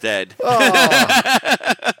Gay instead.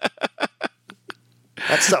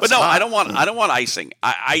 That stuff's but no, hot. I don't want icing.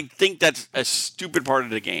 I think that's a stupid part of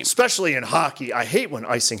the game. Especially in hockey. I hate when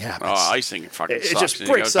icing happens. Oh, icing fucking sucks. It just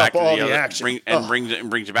breaks up all the action.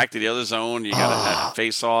 Brings you back to the other zone. You got to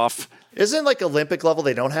face off. Isn't like Olympic level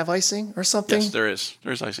they don't have icing or something? Yes, there is.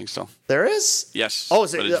 There's icing still. There is? Yes. Oh,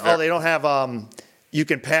 they don't have you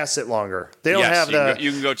can pass it longer. They don't have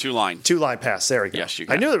you can go 2-line. 2-line pass. There we go. Yes, you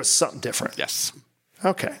can. I knew there was something different. Yes.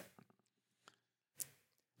 Okay.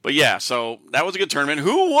 But yeah, so that was a good tournament.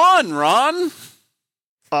 Who won, Ron?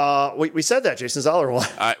 We said that. Jason Zoller won.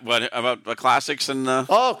 What about the classics and the?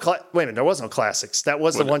 Wait a minute. There was no classics. That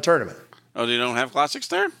was the one tournament. Oh, they don't have classics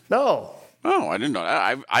there? No. Oh, I didn't know that.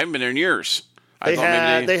 I haven't been there in years. They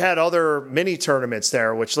had other mini tournaments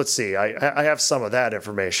there, which, let's see. I have some of that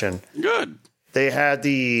information. Good. They had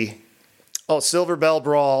the Silver Bell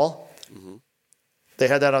Brawl. Mm-hmm. They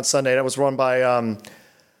had that on Sunday. That was run by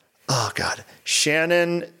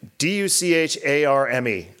Shannon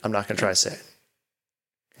Ducharme. I'm not going to try to say it.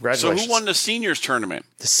 Congratulations. So who won the seniors tournament?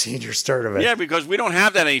 The seniors tournament. Yeah, because we don't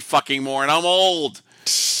have that any fucking more, and I'm old.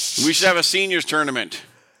 We should have a seniors tournament.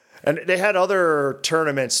 And they had other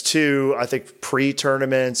tournaments too. I think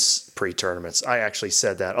pre-tournaments. I actually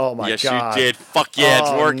said that. Oh my God! Yes, you did. Fuck yeah,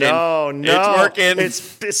 it's working. No, it's working.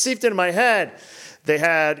 It's seeped into my head. They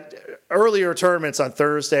had earlier tournaments on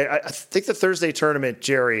Thursday. I think the Thursday tournament,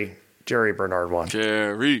 Jerry Bernard won.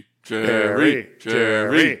 Jerry.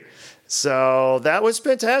 So that was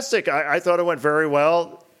fantastic. I thought it went very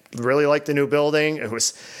well. Really liked the new building. It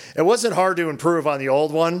wasn't hard to improve on the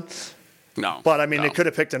old one. No. But I mean, they could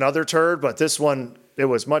have picked another turd, but this one, it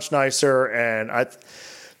was much nicer. And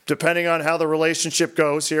depending on how the relationship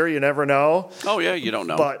goes here, you never know. Oh, yeah, you don't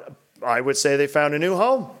know. But I would say they found a new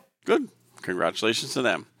home. Good. Congratulations to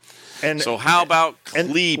them. And so how about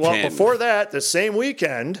CLEPIN? Well, before that, the same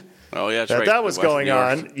weekend that was going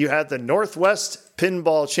on, you had the Northwest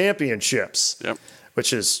Pinball Championships,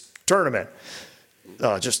 which is tournament.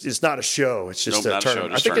 It's not a show. It's just a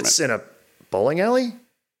tournament. I think it's in a bowling alley.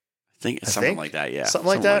 I think it's something like that, yeah. Something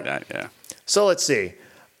like that, yeah. So let's see.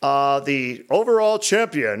 The overall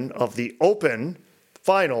champion of the Open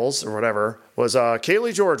Finals or whatever was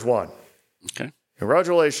Kaylee George won. Okay.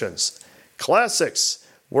 Congratulations. Classics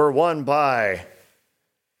were won by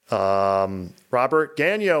Robert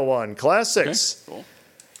Gagnon won. Classics. Okay, cool.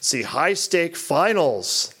 Let's see, high stake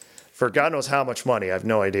finals for God knows how much money. I have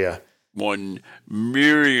no idea. $1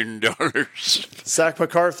 million. Zach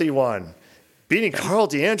McCarthy won. Beating Carl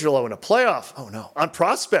D'Angelo in a playoff. Oh, no. On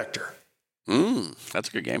Prospector. That's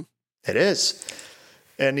a good game. It is.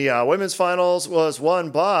 And the women's finals was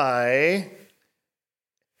won by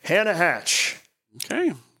Hannah Hatch.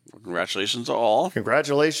 Okay. Congratulations to all.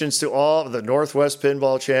 Congratulations to all of the Northwest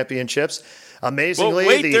Pinball Championships.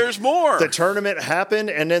 Amazingly, there's more. The tournament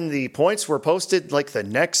happened, and then the points were posted like the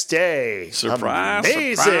next day. Surprise,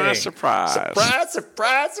 amazing. Surprise.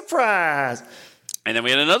 And then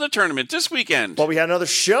we had another tournament this weekend. Well, we had another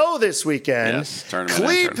show this weekend. Yes,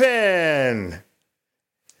 tournament. CLEPIN.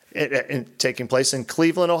 Taking place in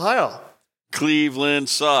Cleveland, Ohio. Cleveland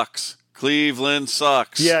sucks.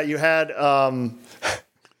 Yeah, you had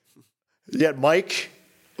Mike.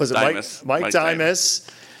 Was it Dimas. Mike Dimas?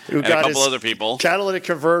 Who and got a couple other people. Catalytic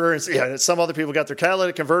converters. Yeah, some other people got their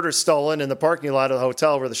catalytic converters stolen in the parking lot of the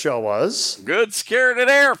hotel where the show was. Good Spirited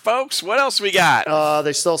Air, folks. What else we got?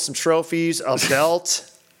 They stole some trophies. A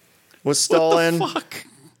belt was stolen. What the fuck?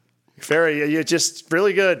 You're just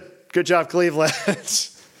really good. Good job, Cleveland.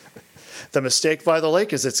 The Mistake by the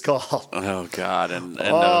Lake, as it's called. Oh, God. And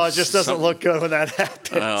it just doesn't look good when that happens.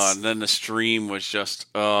 Oh, and then the stream was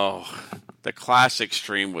just, the classic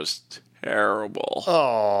stream was terrible.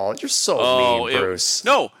 Oh, you're so mean, Bruce.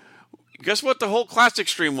 Guess what the whole classic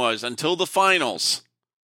stream was until the finals?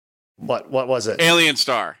 What was it? Alien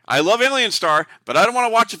Star. I love Alien Star, but I don't want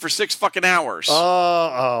to watch it for 6 fucking hours.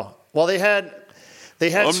 Well, they had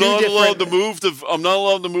I'm not allowed to move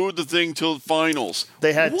the thing till the finals.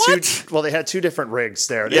 They had two different rigs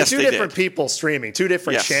there. They had two different people streaming, two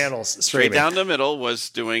different channels streaming. Straight down the middle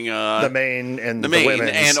was doing the main and the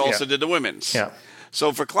women's. And also did the women's. Yeah.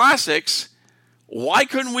 So for classics, why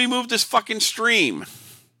couldn't we move this fucking stream?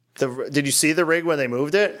 Did you see the rig when they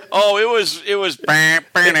moved it? Oh, it was. Well,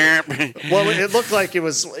 it looked like it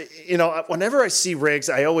was. Whenever I see rigs,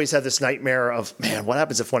 I always have this nightmare of, man, what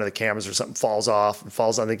happens if one of the cameras or something falls off and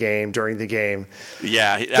falls on the game during the game?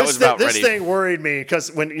 Yeah, was about ready. This thing worried me because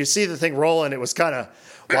when you see the thing rolling, it was kind of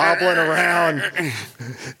wobbling around.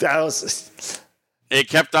 It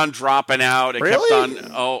kept on dropping out. It really?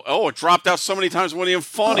 Kept on. It dropped out so many times it wasn't even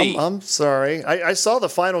funny. I'm sorry. I saw the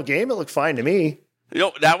final game. It looked fine to me.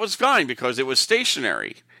 That was fine because it was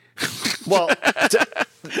stationary. Well,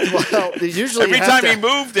 usually every time he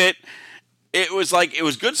moved it, it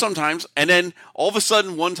was good sometimes. And then all of a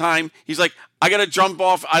sudden, one time, he's like, I got to jump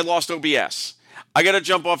off. I lost OBS. I got to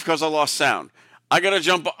jump off because I lost sound. I got to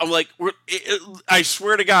jump. I'm like, I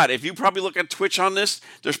swear to God, if you probably look at Twitch on this,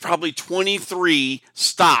 there's probably 23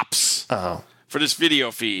 stops for this video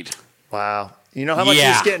feed. Wow. You know how much he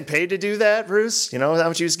was getting paid to do that, Bruce? You know how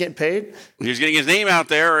much he was getting paid? He was getting his name out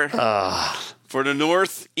there for the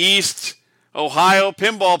Northeast Ohio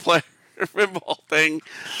pinball pinball thing.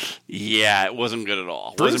 Yeah, it wasn't good at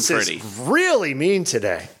all. It Bruce wasn't pretty. is really mean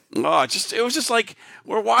today. Oh, it was just like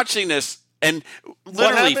we're watching this, and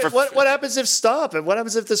literally what happens if stop? And what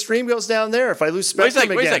happens if the stream goes down there? If I lose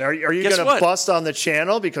Spectrum again, are you going to bust on the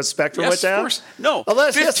channel because Spectrum went down? Of course. No,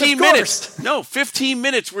 Unless, 15 minutes. No, 15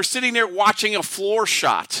 minutes. We're sitting there watching a floor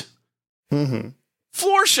shot. Mm-hmm.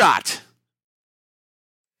 Floor shot.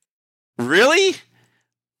 Really?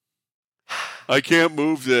 I can't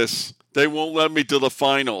move this. They won't let me to the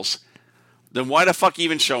finals. Then why the fuck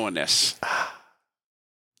even showing this?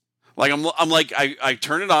 Like I'm like I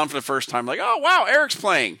turn it on for the first time. Like, oh wow, Eric's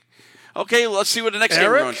playing. Okay, let's see what the next game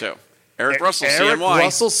we're going to. Eric Russell, Eric CNY.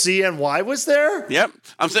 Russell, CNY was there? Yep.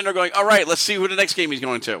 I'm sitting there going, all right, let's see who the next game he's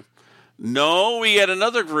going to. No, we had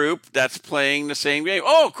another group that's playing the same game.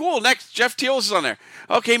 Oh, cool. Next, Jeff Teals is on there.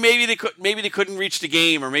 Okay, maybe they couldn't reach the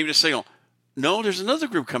game or maybe the signal. No, there's another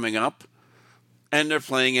group coming up, and they're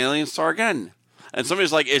playing Alien Star again. And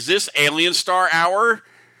somebody's like, is this Alien Star hour?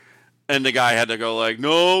 And the guy had to go like,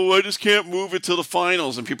 no, I just can't move it to the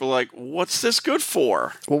finals. And people are like, what's this good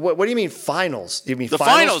for? Well, what do you mean finals? You mean the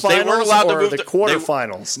finals? They weren't allowed to move the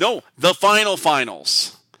quarterfinals. No, the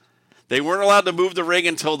finals. They weren't allowed to move the ring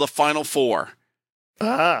until the final four.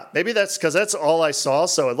 Maybe that's because that's all I saw,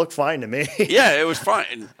 so it looked fine to me. Yeah, it was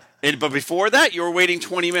fine. But before that, you were waiting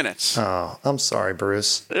 20 minutes. Oh, I'm sorry,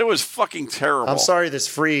 Bruce. It was fucking terrible. I'm sorry this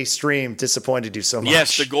free stream disappointed you so much.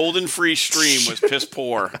 Yes, the golden free stream was piss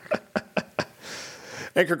poor.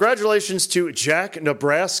 And congratulations to Jack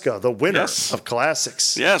Nebraska, the winner of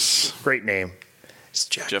Classics. Yes. Great name. It's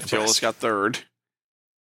Jeff Teolis got third.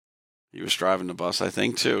 He was driving the bus, I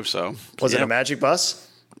think, too. So was it a magic bus?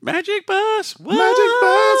 Magic bus. Whoa!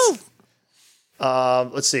 Magic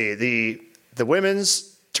bus. Let's see. The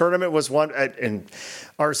women's tournament was one, and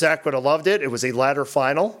our Zach would have loved it. It was a ladder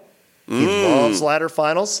final. He loves ladder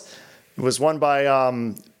finals. It was won by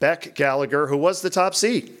Beck Gallagher, who was the top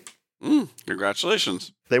seed.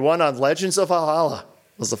 Congratulations. They won on Legends of Valhalla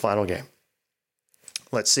was the final game.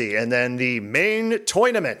 Let's see. And then the main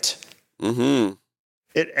tournament. Mm-hmm.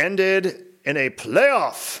 It ended in a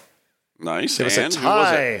playoff. Nice. It was a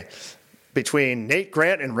tie between Nate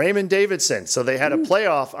Grant and Raymond Davidson. So they had a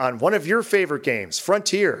playoff on one of your favorite games,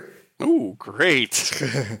 Frontier. Ooh, great.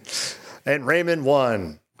 And Raymond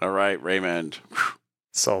won. All right, Raymond.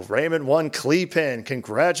 So Raymond won CLEPIN.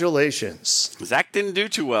 Congratulations. Zach didn't do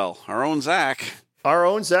too well. Our own Zach. Our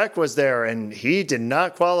own Zach was there, and he did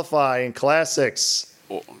not qualify in Classics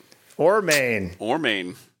or Main.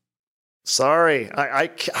 Sorry. I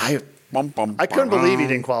couldn't believe he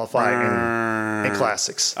didn't qualify in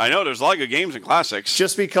Classics. I know. There's a lot of good games in Classics.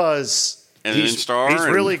 Just because he's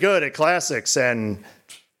really good at Classics, and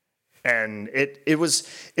it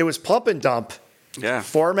was pump and dump. Yeah.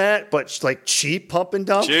 Format, but like cheap pump and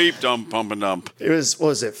dump. Pump and dump. It was, what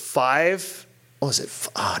was it, 5? What was it?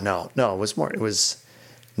 Oh, no, it was more. It was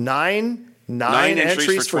nine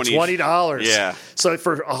entries for $20. Yeah. So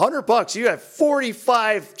for $100, you have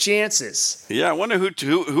 45 chances. Yeah, I wonder who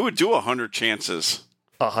would do 100 chances.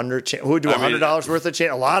 100 who would do $100 worth of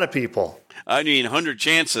chance? A lot of people. I mean, 100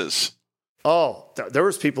 chances. Oh, there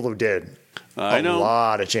was people who did. I know. A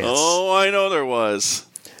lot of chances. Oh, I know there was.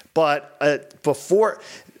 But before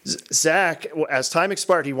Zach, as time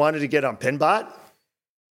expired, he wanted to get on Pinbot,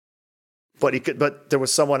 but there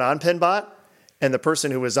was someone on Pinbot, and the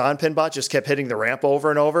person who was on Pinbot just kept hitting the ramp over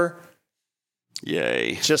and over.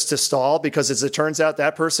 Yay! Just to stall, because as it turns out,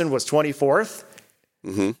 that person was 24th,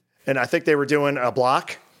 and I think they were doing a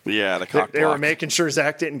block. Yeah, the cock They block. were making sure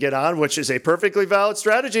Zach didn't get on, which is a perfectly valid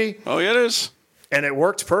strategy. Oh, yeah, it is. And it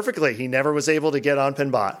worked perfectly. He never was able to get on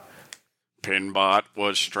Pinbot. Pinbot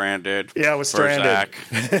was stranded. Yeah, it was stranded.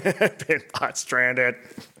 Zach. Pinbot stranded.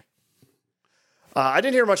 I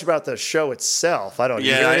didn't hear much about the show itself. I don't.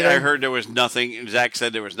 Yeah, I heard there was nothing. Zach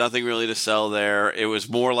said there was nothing really to sell there. It was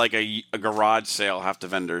more like a garage sale, half the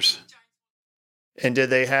vendors. And did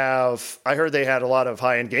they have? I heard they had a lot of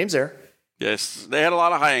high-end games there. Yes, they had a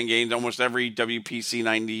lot of high-end games. Almost every WPC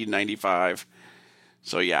 90, 95.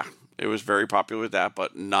 So yeah, it was very popular with that,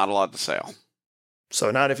 but not a lot to sell. So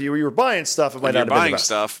not if you were buying stuff, it might not have been buying the best.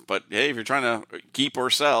 stuff, but hey, if you're trying to keep or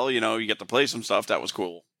sell, you get to play some stuff. That was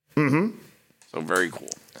cool. Mm-hmm. So very cool.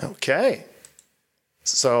 Okay.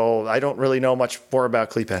 So I don't really know much more about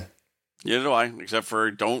CLEPIN. Neither do I, except for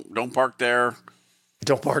don't park there.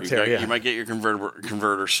 Don't park there. Yeah. You might get your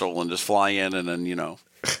converter stolen. Just fly in and then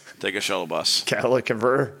take a shuttle bus. Catalytic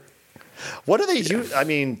converter. What do they use? I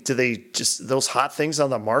mean, do they just those hot things on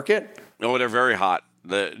the market? No, they're very hot.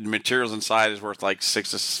 The materials inside is worth like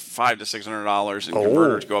 $500 to $600, and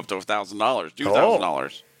converters go up to $1,000,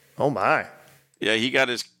 $2,000. Oh my! Yeah, he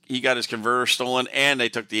he got his converter stolen, and they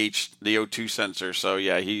took the O2 sensor. So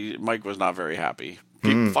yeah, Mike was not very happy.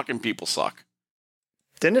 Fucking people suck.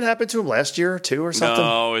 Didn't it happen to him last year too, or something?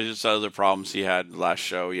 No, it's just other problems he had last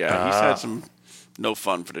show. Yeah, he's had some no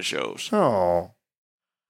fun for the shows. Oh,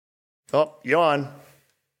 yawn.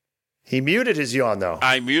 He muted his yawn though.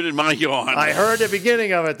 I muted my yawn. I heard the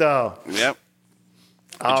beginning of it though. Yep.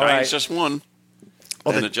 The All Giants right. just won,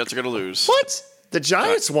 and the Jets are going to lose. What? The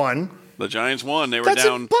Giants won? The Giants won. They were That's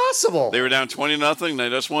down. impossible. They were down 20-0. They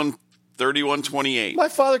just won 31-28. My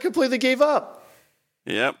father completely gave up.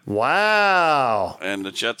 Yep. Wow. And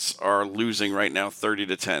the Jets are losing right now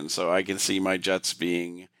 30-10. So I can see my Jets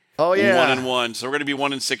being 1-1. So we're going to be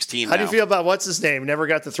 1-16 How do you feel about what's his name? Never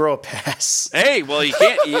got to throw a pass. Hey, well, he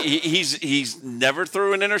can't. He's never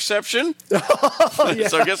threw an interception. Yeah.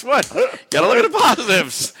 So guess what? Got to look at the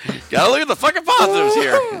positives. Got to look at the fucking positives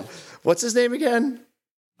here. What's his name again?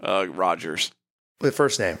 Rogers. The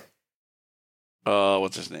first name.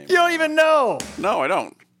 What's his name? You don't even know. No, I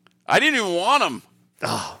don't. I didn't even want him.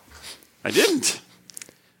 Oh, I didn't.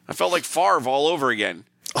 I felt like Favre all over again.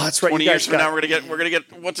 oh that's right. 20 years from now, we're gonna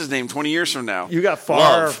get what's his name? 20 years from now, You got Favre.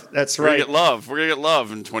 Love. That's We're right. gonna get Love. We're gonna get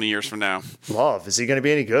Love in 20 years from now. Love. Is he going to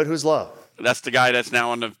be any good? Who's Love? That's the guy that's now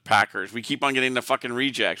on the Packers. We keep on getting the fucking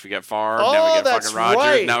rejects. We got Favre, Oh, now we get that's fucking Rodgers,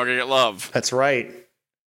 right. now we're gonna get Love. That's right.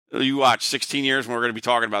 You watch 16 years when we're going to be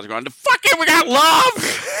talking about it, going, fuck it, we got Love!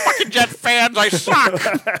 Fucking Jet fans, I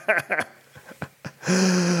suck!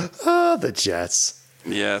 Oh, the Jets.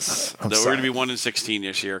 Yes. I'm We're sorry. going to be 1-16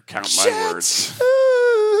 this year. Count my Jets. words.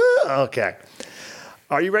 Okay.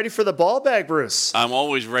 Are you ready for the ball bag, Bruce? I'm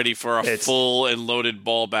always ready for a It's- full and loaded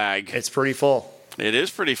ball bag. It's pretty full. It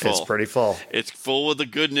is pretty full. It's pretty full. It's full with the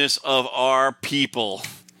goodness of our people.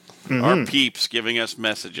 Our peeps giving us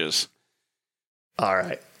messages. All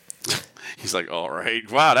right. He's like, all right.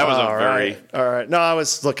 Wow, that was All very... right. No, I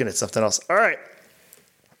was looking at something else. All right.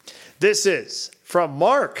 This is from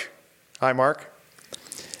Mark. Hi, Mark.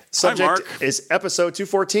 Subject Mark. is episode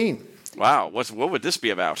 214. Wow, what would this be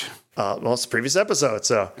about? Well, it's the previous episode,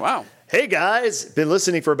 so. Wow. Hey, guys. Been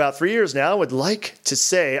listening for about 3 years now. Would like to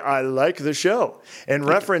say I like the show. In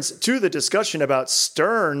reference to the discussion about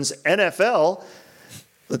Stern's NFL,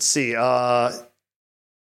 let's see.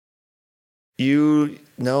 You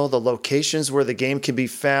know the locations where the game can be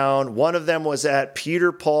found. One of them was at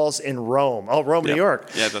Peter Paul's in Rome. Oh, Rome, Yep. New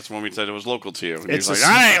York. Yeah, that's when we said it was local to you. And It's he's a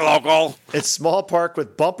like, I ain't local. It's a small park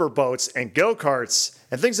with bumper boats and go-karts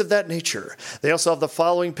and things of that nature. They also have the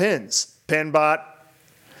following pins. Pinbot,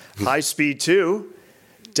 High Speed 2,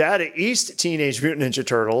 Data East Teenage Mutant Ninja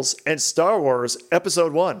Turtles, and Star Wars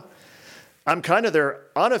Episode 1. I'm kind of their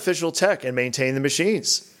unofficial tech and maintain the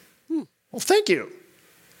machines. Well, thank you.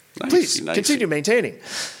 Please continue maintaining.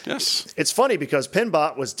 Yes. It's funny because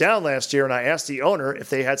Pinbot was down last year and I asked the owner if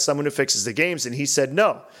they had someone who fixes the games and he said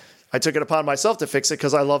no. I took it upon myself to fix it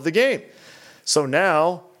because I love the game. So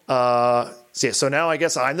now, now I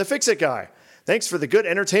guess I'm the fix-it guy. Thanks for the good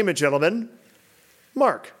entertainment, gentlemen.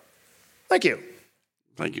 Mark. Thank you.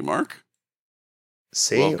 Thank you, Mark.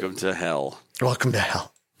 See? Welcome to hell. Welcome to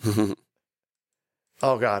hell.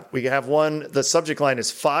 Oh, God. We have one. The subject line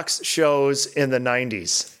is Fox shows in the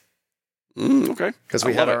 90s. Okay. Because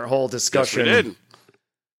we I had love our it. whole discussion. Yes, we did.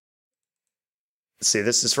 See,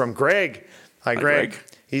 this is from Greg. Hi, Greg.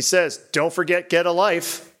 He says, don't forget Get a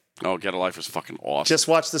Life. Oh, Get a Life was fucking awesome. Just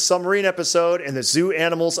watch the submarine episode and the Zoo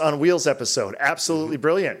Animals on Wheels episode. Absolutely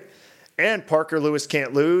brilliant. And Parker Lewis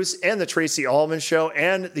Can't Lose, and the Tracy Ullman show,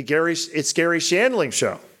 and the Gary Shandling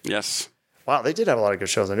show. Yes. Wow, they did have a lot of good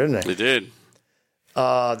shows, didn't they? They did.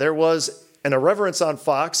 There was an Irreverence on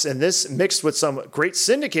Fox, and this mixed with some great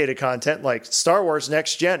syndicated content like Star Wars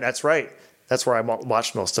Next Gen. That's right. That's where I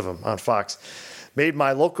watched most of them on Fox. Made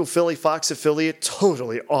my local Philly Fox affiliate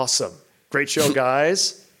totally awesome. Great show,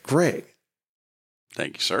 guys. Greg.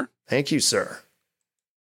 Thank you, sir. Thank you, sir.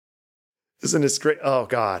 Isn't this great? Oh,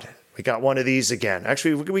 God. We got one of these again.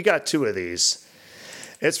 Actually, we got two of these.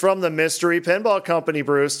 It's from the Mystery Pinball Company,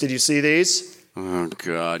 Bruce. Did you see these? Oh,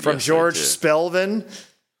 God. From yes, George I did. Spelvin.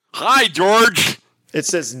 Hi, George. It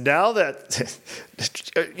says, now that,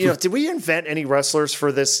 did we invent any wrestlers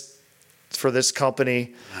for this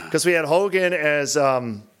company? Because we had Hogan as,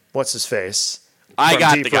 what's his face? I From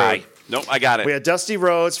got Deep the guy. Road. Nope, I got it. We had Dusty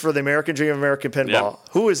Rhodes for the American Dream of American Pinball. Yep.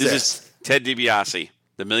 Who is this? This is Ted DiBiase,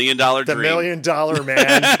 the $1 Million The Dream. $1 Million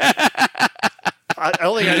Man.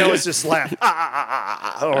 Only I know is just laugh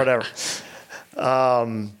or whatever.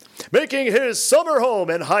 Making his summer home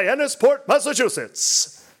in Hyannisport,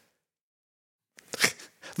 Massachusetts.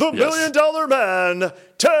 The $1 Million Man,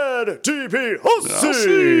 Ted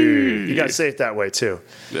DiBiase. You got to say it that way too.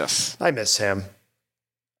 Yes. I miss him.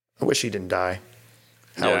 I wish he didn't die.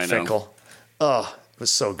 Yeah, Howard I know. Finkel. Oh, it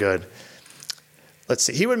was so good. Let's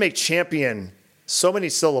see. He would make champion so many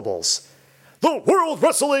syllables. The World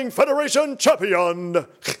Wrestling Federation champion.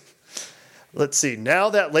 Let's see. Now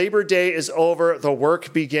that Labor Day is over, the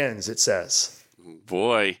work begins, it says.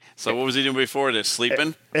 Boy. So what was he doing before this?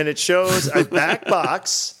 Sleeping? And it shows a back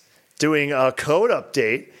box doing a code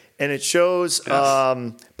update, and it shows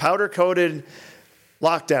powder-coated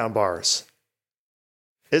lockdown bars.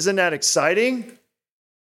 Isn't that exciting?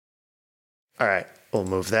 All right, we'll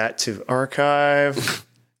move that to archive.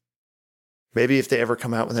 Maybe if they ever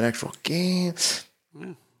come out with an actual game.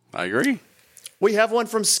 I agree. We have one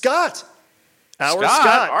from Scott.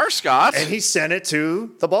 Our Scott. And he sent it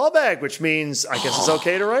to the ball bag, which means I guess it's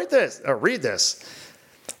okay to read this.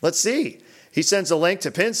 Let's see. He sends a link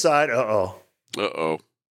to Pinside. Uh-oh.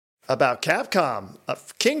 About Capcom, a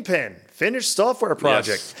Kingpin, finished software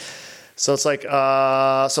project. Yes. So it's like,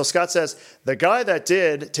 so Scott says, the guy that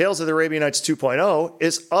did Tales of the Arabian Nights 2.0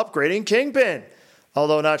 is upgrading Kingpin.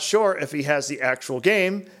 Although not sure if he has the actual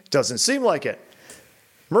game, doesn't seem like it.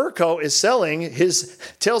 Mirko is selling his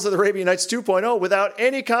Tales of the Arabian Nights 2.0 without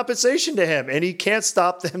any compensation to him, and he can't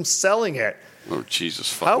stop them selling it. Oh,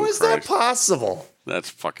 Jesus fucking How is Christ. that possible? That's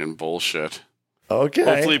fucking bullshit. Okay.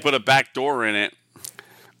 Hopefully put a back door in it.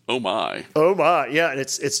 Oh, my. Oh, my. Yeah, and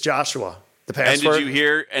it's Joshua, the password. And did you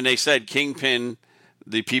hear? And they said Kingpin,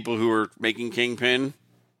 the people who were making Kingpin,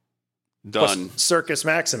 done. Circus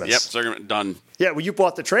Maximus. Yep, done. Yeah, well, you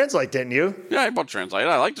bought the Translate, didn't you? Yeah, I bought Translate.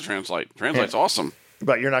 I like the Translate. Translate's awesome.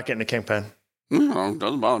 But you're not getting a Kingpin. No,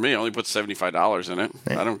 doesn't bother me. I only put $75 in it.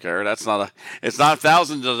 Yeah. I don't care. It's not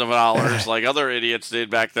thousands of dollars like other idiots did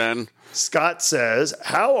back then. Scott says,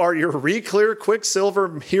 how are your Reclear Quicksilver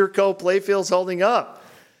Mirko playfields holding up?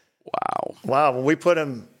 Wow. When we put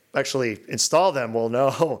them, actually install them, we'll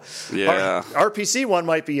know. Yeah. Our RPC one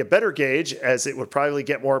might be a better gauge, as it would probably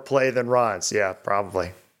get more play than Ron's. Yeah,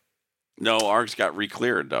 probably. No, ours got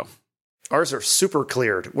re-cleared, though. Ours are super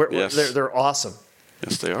cleared. Yes. They're awesome.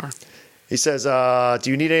 Yes, they are. He says, do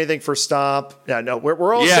you need anything for Stomp? No,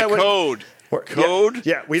 we're all set with code. Code.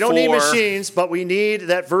 Yeah, we don't need machines, but we need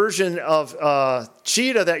that version of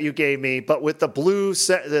Cheetah that you gave me, but with the blue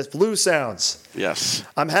sounds. Yes.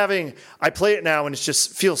 I play it now and it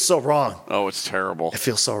just feels so wrong. Oh, it's terrible. It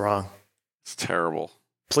feels so wrong. It's terrible.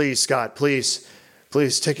 Please, Scott, please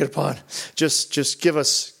take it upon. Just give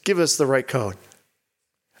us the right code.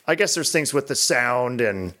 I guess there's things with the sound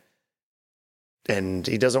and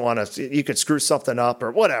he doesn't want to. You could screw something up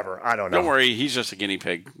or whatever. I don't know. Don't worry, he's just a guinea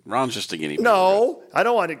pig. Ron's just a guinea pig. No, I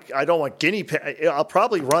don't want guinea pig. I'll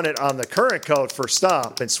probably run it on the current code for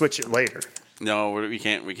Stomp and switch it later. No, we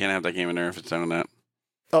can't have that game in there if it's doing that.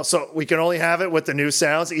 Oh, so we can only have it with the new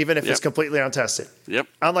sounds, even if it's completely untested. Yep.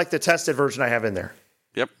 Unlike the tested version I have in there.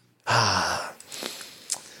 Yep.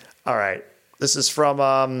 All right. This is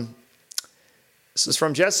from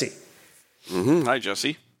Jesse. Hi,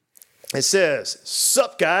 Jesse. It says,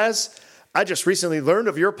 "Sup, guys? I just recently learned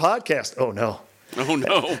of your podcast." Oh, no. Oh,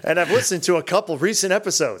 no. And I've listened to a couple recent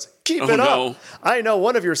episodes. Keep it up. No. I know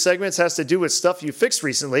one of your segments has to do with stuff you fixed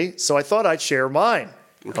recently, so I thought I'd share mine.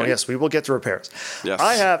 Okay. Oh, yes, we will get to repairs. Yes.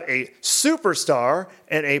 I have a Superstar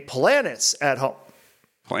and a Planets at home.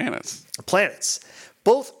 Planets.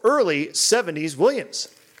 Both early 70s Williams.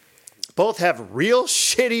 Both have real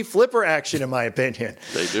shitty flipper action, in my opinion.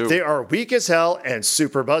 They do. They are weak as hell and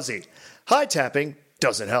super buzzy. High tapping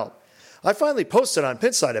doesn't help. I finally posted on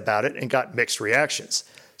Pinside about it and got mixed reactions.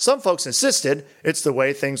 Some folks insisted it's the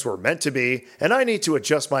way things were meant to be, and I need to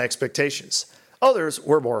adjust my expectations. Others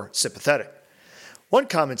were more sympathetic. One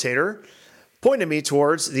commentator pointed me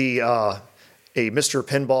towards a Mr.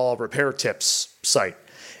 Pinball Repair Tips site.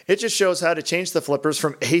 It just shows how to change the flippers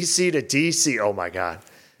from AC to DC. Oh, my God.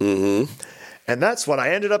 Mm-hmm. And that's what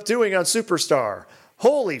I ended up doing on Superstar.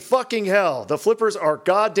 Holy fucking hell. The flippers are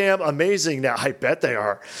goddamn amazing now. I bet they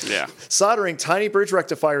are. Yeah. Soldering tiny bridge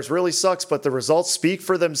rectifiers really sucks, but the results speak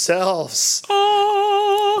for themselves.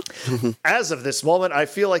 As of this moment, I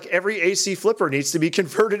feel like every AC flipper needs to be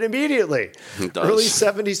converted immediately. It does. Early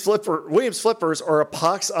 70s Williams flippers are a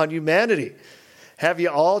pox on humanity. Have you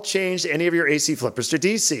all changed any of your AC flippers to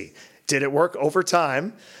DC? Did it work over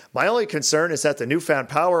time? My only concern is that the newfound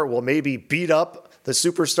power will maybe beat up the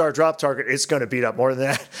Superstar drop target. It's going to beat up more than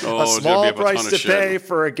that. Oh, a small it's gonna be price to pay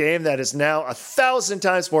for a game that is now 1,000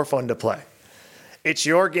 times more fun to play. It's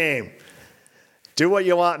your game. Do what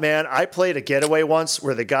you want, man. I played a getaway once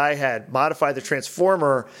where the guy had modified the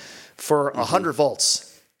transformer for 100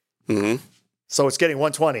 volts. Mm-hmm. So it's getting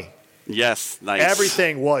 120. Yes, nice.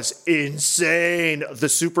 Everything was insane. The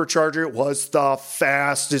supercharger was the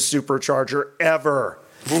fastest supercharger ever.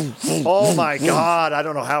 Oh my God. I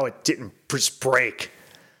don't know how it didn't just break.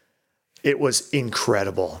 It was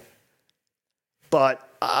incredible. But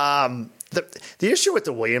the issue with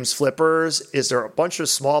the Williams flippers is there are a bunch of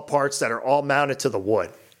small parts that are all mounted to the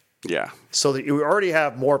wood. Yeah. So that you already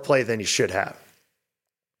have more play than you should have.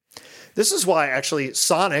 This is why actually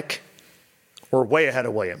Sonic were way ahead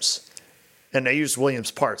of Williams. And they used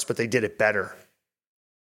Williams parts, but they did it better.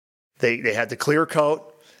 They had the clear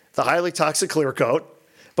coat, the highly toxic clear coat,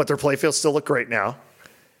 but their playfield still looked great now.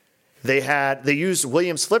 They used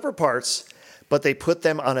Williams flipper parts, but they put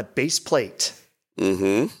them on a base plate.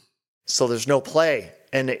 Mm-hmm. So there's no play.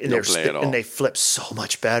 And they flip so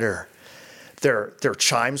much better. Their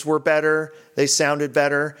chimes were better. They sounded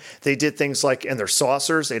better. They did things like in their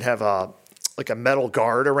saucers, they'd have a metal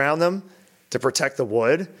guard around them to protect the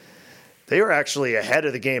wood. They were actually ahead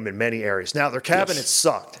of the game in many areas. Now, their cabinets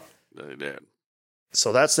sucked. They did.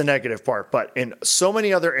 So that's the negative part. But in so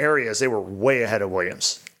many other areas, they were way ahead of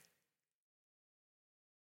Williams.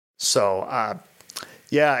 So,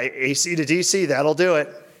 AC to DC, that'll do it.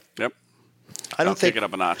 Yep. I'll take it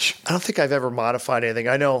up a notch. I don't think I've ever modified anything.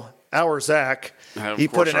 I know our Zach, he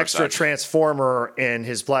put an extra transformer in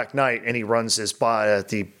his Black Knight, and he runs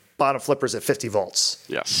the bottom flippers at 50 volts.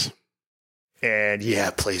 Yes. And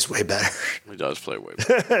it plays way better. It does play way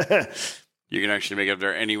better. You can actually make it up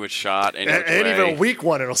there any which shot, and even a weak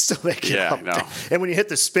one, it'll still make it up. Yeah, no. And when you hit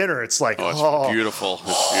the spinner, it's like, it's beautiful.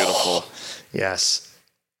 It's beautiful. Yes.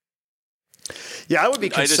 Yeah, I would be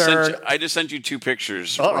concerned. I just sent you 2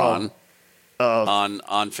 pictures, Ron, on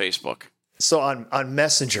Facebook. So on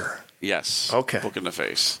Messenger. Yes. Okay. Book in the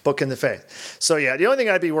face. Book in the face. So yeah, the only thing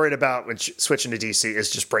I'd be worried about when switching to DC is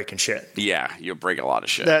just breaking shit. Yeah, you'll break a lot of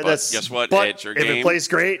shit. But guess what? It's your game. If it plays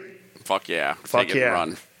great, fuck yeah. Take it and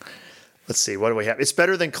run. Let's see. What do we have? It's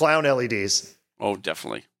better than clown LEDs. Oh,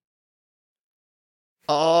 definitely.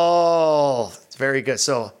 Oh, very good.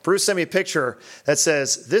 So Bruce sent me a picture that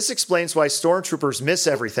says, this explains why stormtroopers miss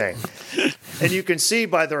everything. And you can see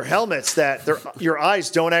by their helmets that your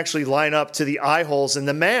eyes don't actually line up to the eye holes in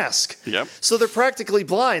the mask. Yep. So they're practically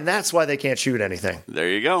blind. That's why they can't shoot anything. There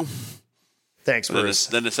you go. Thanks, Bruce.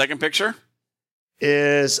 Then the second picture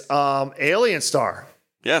is Alien Star.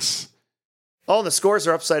 Yes. Oh, and the scores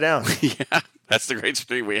are upside down. Yeah, that's the great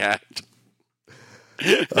stream we had.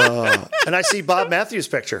 And I see Bob Matthews'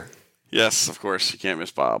 picture. Yes, of course. You can't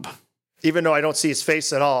miss Bob. Even though I don't see his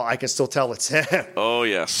face at all, I can still tell it's him. Oh,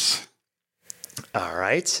 yes. All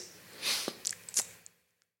right.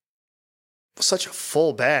 Such a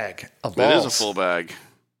full bag of balls. It is a full bag.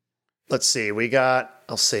 Let's see.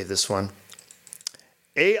 I'll save this one.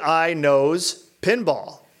 AI knows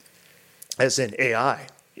pinball. As in AI.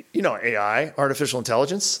 You know AI, artificial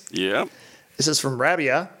intelligence. Yep. This is from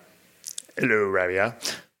Rabia. Hello, Rabia.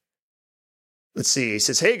 Let's see. He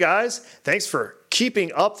says, "Hey guys, thanks for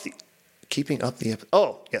keeping up the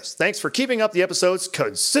thanks for keeping up the episodes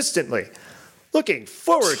consistently. Looking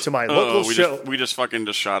forward to my local show." We just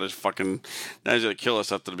shot his fucking. Now he's gonna kill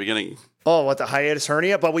us after the beginning. Oh, what, the hiatus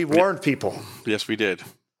hernia? But we warned people. Yes, we did.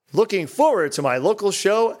 Looking forward to my local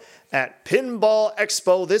show at Pinball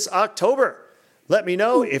Expo this October. Let me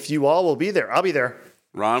know if you all will be there. I'll be there.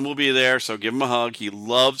 Ron will be there, so give him a hug. He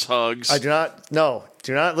loves hugs. Do not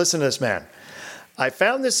listen to this man. I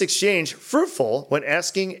found this exchange fruitful when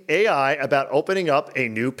asking AI about opening up a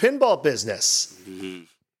new pinball business. Mm-hmm.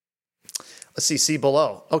 Let's see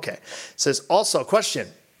below. Okay. It says, also, question.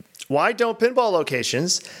 Why don't pinball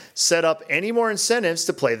locations set up any more incentives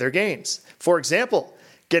to play their games? For example,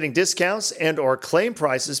 getting discounts and or claim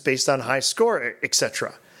prizes based on high score,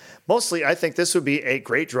 etc. Mostly, I think this would be a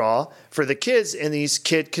great draw for the kids in these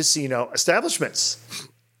kid casino establishments.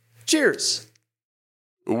 Cheers.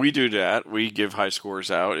 We do that. We give high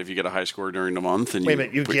scores out if you get a high score during the month. And Wait a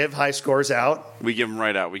minute, you give high scores out? We give them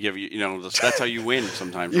right out. We give you, that's how you win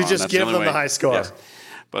sometimes. You Ron. just that's give them the high score. Yeah.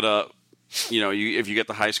 But, if you get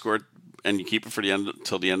the high score and you keep it for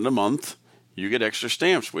till the end of the month, you get extra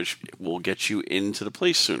stamps, which will get you into the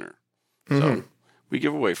place sooner. Mm-hmm. So we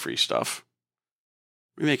give away free stuff.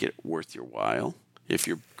 We make it worth your while if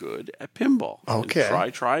you're good at pinball. Okay.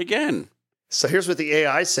 And try again. So here's what the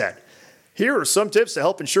AI said. Here are some tips to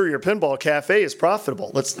help ensure your pinball cafe is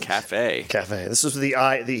profitable. Cafe. This is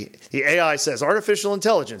what the AI says. Artificial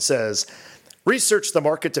intelligence says, research the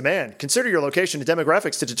market demand. Consider your location and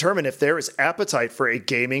demographics to determine if there is appetite for a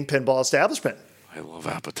gaming pinball establishment. I love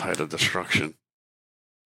Appetite of Destruction.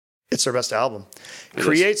 It's their best album.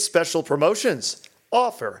 Create special promotions.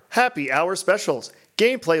 Offer happy hour specials.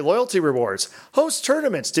 Gameplay loyalty rewards. Host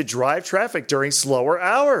tournaments to drive traffic during slower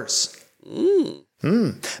hours.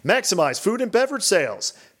 Maximize food and beverage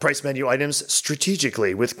sales. Price menu items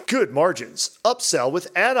strategically with good margins. Upsell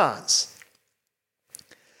with add-ons.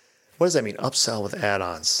 What does that mean, upsell with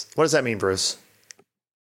add-ons? What does that mean, Bruce?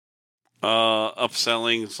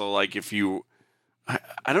 Upselling. So, like, if you...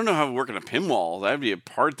 I don't know how it would work in a pinball. That would be a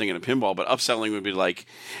hard thing in a pinball, but upselling would be like,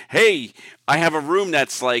 hey, I have a room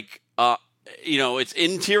that's like, it's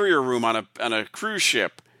interior room on a cruise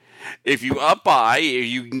ship. If you buy,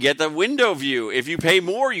 you can get the window view. If you pay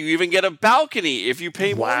more, you even get a balcony. If you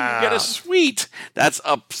pay more, you get a suite. That's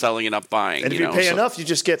upselling and upbuying. And if you pay enough, you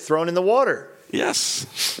just get thrown in the water.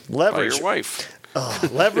 Yes. Leverage. By your wife.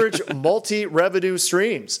 Leverage multi-revenue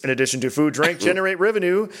streams. In addition to food, drink, generate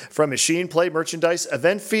revenue from machine, play, merchandise,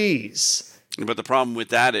 event fees. But the problem with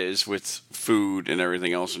that is with food and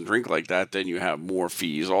everything else and drink like that, then you have more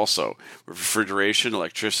fees also. Refrigeration,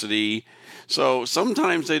 electricity. So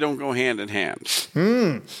sometimes they don't go hand in hand.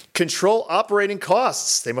 Control operating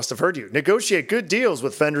costs. They must have heard you. Negotiate good deals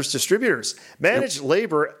with vendors, distributors. Manage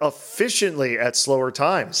labor efficiently at slower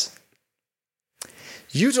times.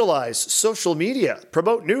 Utilize social media.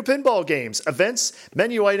 Promote new pinball games, events,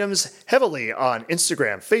 menu items heavily on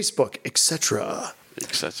Instagram, Facebook, etc.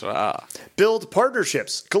 Build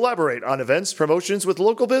partnerships. Collaborate on events, promotions with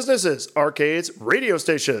local businesses, arcades, radio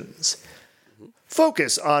stations.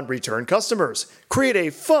 Focus on return customers. Create a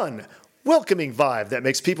fun, welcoming vibe that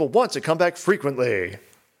makes people want to come back frequently.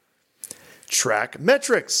 Track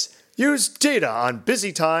metrics. Use data on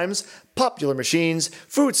busy times, popular machines,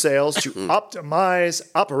 food sales to optimize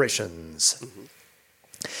operations.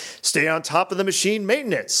 Stay on top of the machine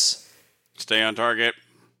maintenance. Stay on target.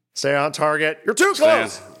 Stay on target. You're too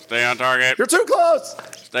close. Stay on target. You're too close.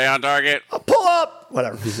 Stay on target. Pull up.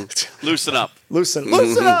 Whatever. Loosen up. Loosen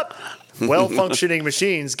up. Well-functioning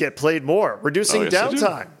machines get played more, reducing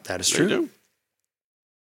downtime. That is true.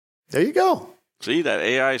 There you go. See, that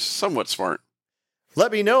AI is somewhat smart.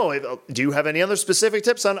 Let me know. Do you have any other specific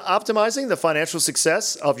tips on optimizing the financial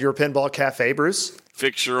success of your pinball cafe, Bruce?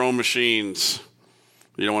 Fix your own machines.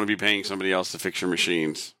 You don't want to be paying somebody else to fix your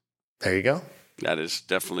machines. There you go. That is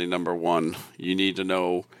definitely number one. You need to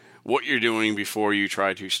know what you're doing before you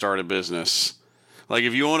try to start a business. Like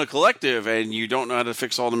if you own a collective and you don't know how to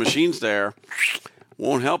fix all the machines there,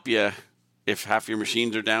 won't help you if half your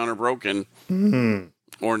machines are down or broken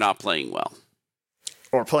or not playing well.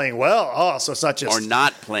 Or playing well. Oh, so it's not just... Or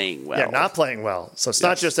not playing well. Yeah, not playing well. So it's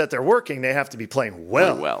not just that they're working, they have to be playing well.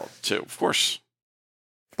 Playing well, too, of course.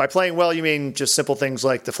 By playing well, you mean just simple things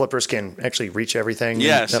like the flippers can actually reach everything?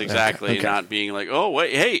 Yes, exactly. Okay. Not being like, oh,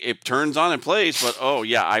 wait, hey, it turns on and plays, but oh,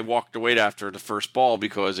 yeah, I walked away after the first ball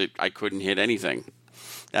because I couldn't hit anything.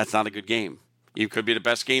 That's not a good game. It could be the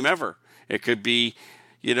best game ever. It could be,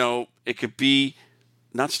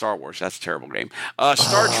 not Star Wars. That's a terrible game.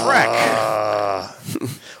 Star Trek.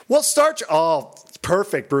 Well,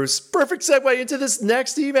 perfect, Bruce. Perfect segue into this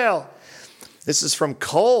next email. This is from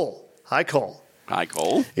Cole. Hi, Cole. Hi,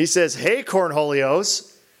 Cole. He says, hey,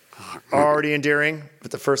 Cornholios. Already endearing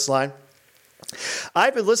with the first line.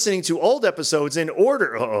 I've been listening to old episodes in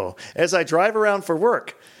order as I drive around for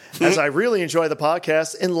work, as I really enjoy the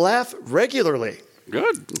podcast and laugh regularly.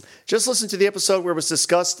 Good. Just listen to the episode where it was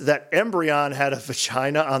discussed that Embryon had a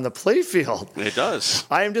vagina on the playfield. It does.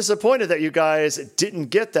 I am disappointed that you guys didn't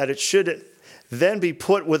get that. It should then be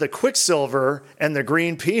put with a Quicksilver and the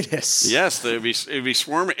green penis. Yes, it'd be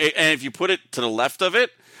swarming. And if you put it to the left of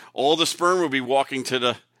it, all the sperm would be walking to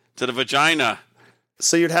the vagina.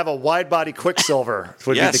 So you'd have a wide body Quicksilver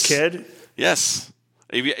would be the kid? Yes.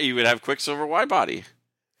 You would have Quicksilver wide body.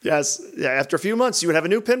 Yes. Yeah, after a few months, you would have a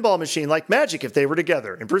new pinball machine like magic if they were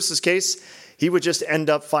together. In Bruce's case, he would just end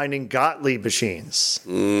up finding Gottlieb machines.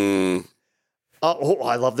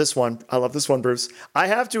 I love this one. Bruce. I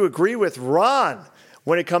have to agree with Ron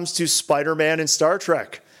when it comes to Spider-Man and Star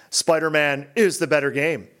Trek. Spider-Man is the better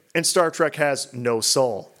game, and Star Trek has no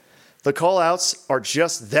soul. The call-outs are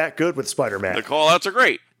just that good with Spider-Man. The call-outs are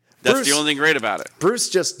great. That's the only thing great about it. Bruce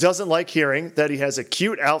just doesn't like hearing that he has a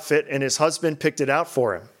cute outfit and his husband picked it out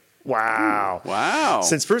for him. Wow. Wow.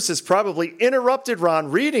 Since Bruce has probably interrupted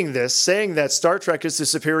Ron reading this, saying that Star Trek is the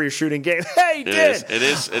superior shooting game. Hey, he did. It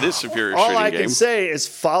is superior shooting game. All I can say is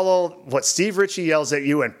follow what Steve Ritchie yells at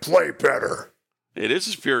you and play better. It is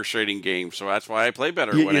a superior shooting game, so that's why I play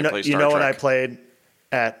better when I play Star Trek. You know what I played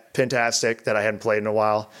at Pintastic that I hadn't played in a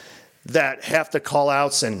while? That half the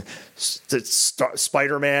call-outs and the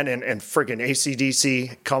Spider-Man and friggin'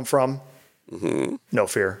 AC/DC come from? Mm-hmm. No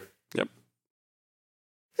Fear. Yep.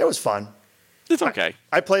 It was fun. It's okay.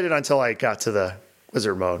 I played it until I got to the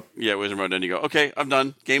wizard mode. Yeah, wizard mode. Then you go, okay, I'm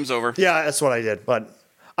done. Game's over. Yeah, that's what I did. But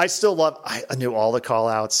I still I knew all the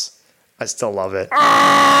call-outs. I still love it.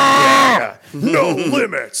 Yeah. No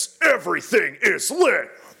limits. Everything is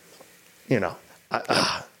lit. You know,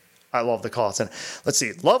 I love the calls. And let's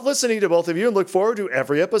see. Love listening to both of you and look forward to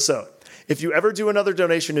every episode. If you ever do another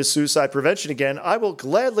donation to suicide prevention again, I will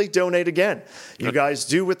gladly donate again. You guys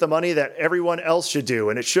do with the money that everyone else should do.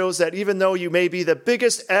 And it shows that even though you may be the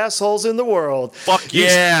biggest assholes in the world,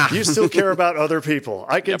 you still care about other people.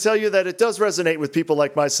 I can tell you that it does resonate with people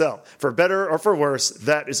like myself. For better or for worse,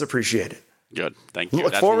 that is appreciated. Good. Thank you.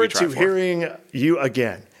 Look forward to hearing you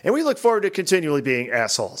again. And we look forward to continually being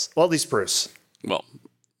assholes. Well, at least Bruce. Well,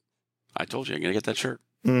 I told you I'm going to get that shirt.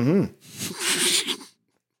 Mm-hmm.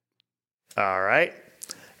 All right.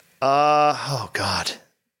 Oh, God.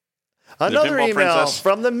 Another email princess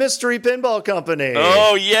from the Mystery Pinball Company.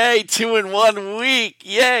 Oh, yay. 2 in 1 week.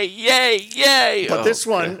 Yay, yay, yay. But this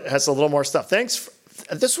one has a little more stuff.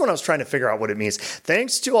 This one I was trying to figure out what it means.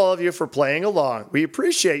 Thanks to all of you for playing along. We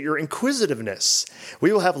appreciate your inquisitiveness.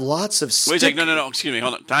 We will have lots of Wait a second. No. Excuse me.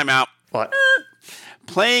 Hold on. Time out. What?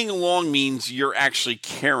 Playing along means you're actually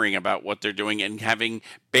caring about what they're doing and having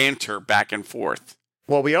banter back and forth.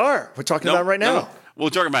 Well, we are. We're talking about it right now. No. We're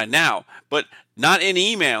talking about it now, but not in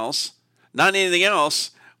emails, not anything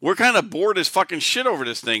else. We're kind of bored as fucking shit over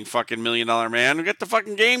this thing, fucking $1 Million Man. Get the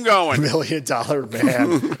fucking game going. $1 Million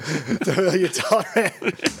Man. $1 Million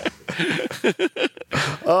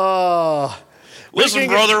Man. Oh. Listen,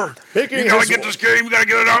 brother. You gotta get this game. You gotta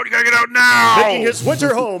get it out. You gotta get it out now. Making his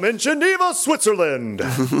winter home in Geneva, Switzerland.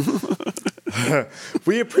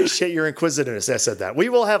 We appreciate your inquisitiveness. I said that. We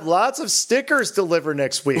will have lots of stickers delivered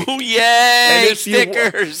next week. Oh, yay!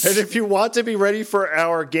 Stickers. And if you want to be ready for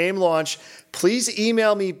our game launch, please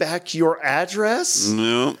email me back your address.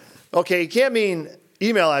 No. Okay, you can't mean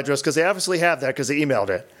email address because they obviously have that because they emailed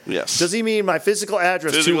it. Yes. Does he mean my physical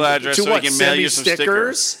address? To so what? he can mail Send me you some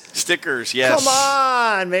stickers? Stickers, yes. Come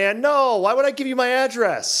on, man. No. Why would I give you my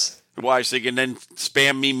address? Why? So you can then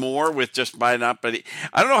spam me more with just buying up. But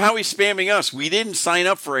I don't know how he's spamming us. We didn't sign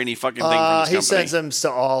up for any fucking thing from this company. He sends them to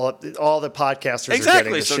all the podcasters.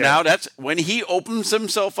 Exactly. So now that's when he opens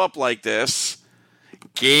himself up like this.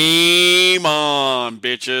 Game on,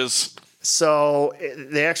 bitches. So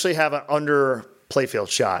they actually have an under playfield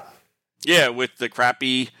shot. Yeah, with the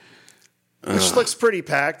crappy. Which looks pretty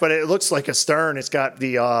packed, but it looks like a stern. It's got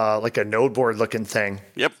the like a node board looking thing.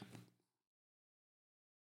 Yep.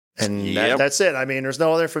 And that's it. I mean, there's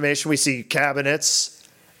no other information. We see cabinets.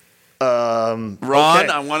 Ron, okay.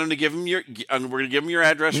 I want him to give him we're going to give him your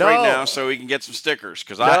address right now so he can get some stickers.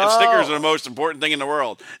 Because stickers are the most important thing in the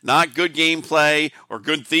world. Not good gameplay or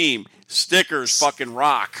good theme. Stickers fucking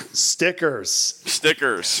rock. Stickers.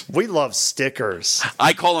 We love stickers.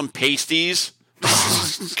 I call them pasties.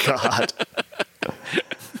 God.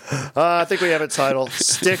 I think we have a title.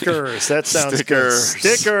 Stickers. That sounds good.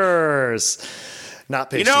 Stickers. Not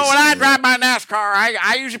pasties. You know, when I drive my NASCAR,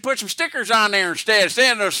 I usually put some stickers on there instead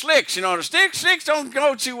of those slicks. You know, the slicks don't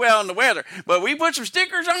go too well in the weather. But we put some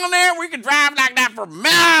stickers on there, we can drive like that for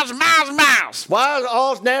miles and miles and miles. Why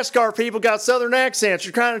all NASCAR people got southern accents?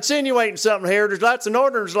 You're kind of insinuating something here. There's lots of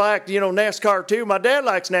northerners like, NASCAR too. My dad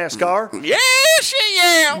likes NASCAR. Yes,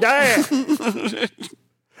 yeah. Damn.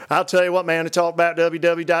 I'll tell you what, man, to talk about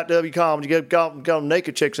www.wcom, you go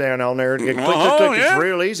naked chicks down on there. Click. It's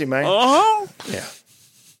real easy, man. Yeah.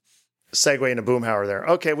 Segue into Boomhauer there.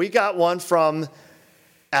 Okay, we got one from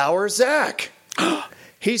our Zach.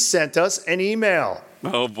 He sent us an email.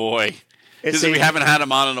 Oh, boy. We haven't had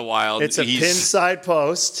him on in a while. It's a pinned side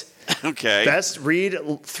post. Okay. Best read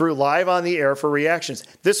through live on the air for reactions.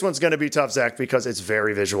 This one's going to be tough, Zach, because it's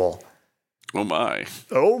very visual. Oh, my.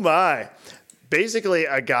 Oh, my. Basically,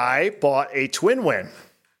 a guy bought a twin win.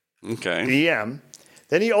 Okay. EM.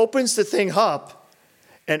 Then he opens the thing up,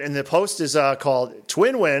 and the post is called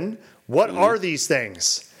Twin Win. What are these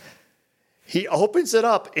things? He opens it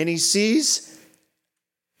up, and he sees,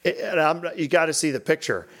 and you got to see the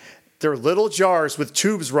picture. They're little jars with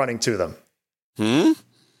tubes running to them.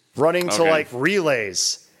 Running to, like,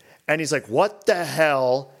 relays. And he's like, what the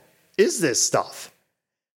hell is this stuff?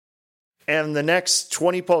 And the next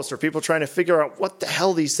 20 posts are people trying to figure out what the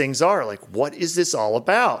hell these things are. Like, what is this all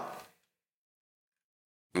about?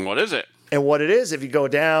 And what is it? And what it is, if you go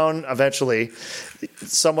down, eventually,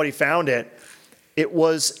 somebody found it. It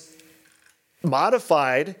was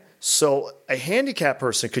modified so a handicapped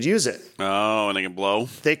person could use it. Oh, and they can blow?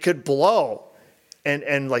 They could blow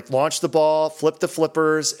and like launch the ball, flip the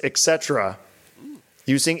flippers, etc.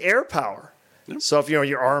 using air power. So if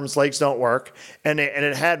your arms, legs don't work, and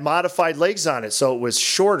it had modified legs on it, so it was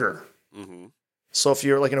shorter. Mm-hmm. So if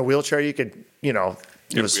you're like in a wheelchair, you could, wheel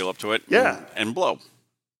up to it, yeah, and blow.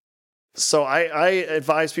 So I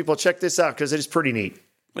advise people check this out because it is pretty neat.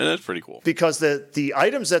 Yeah, that's pretty cool. Because the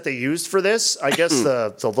items that they used for this, I guess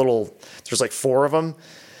the little, there's like 4 of them.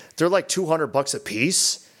 They're like $200 a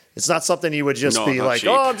piece. It's not something you would just be like, cheap.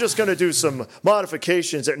 oh, I'm just going to do some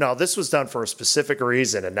modifications. No, this was done for a specific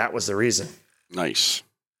reason, and that was the reason. Nice.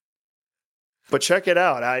 But check it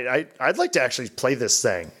out. I'd like to actually play this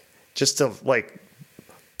thing just to like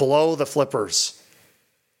blow the flippers.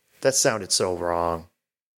 That sounded so wrong.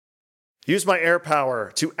 Use my air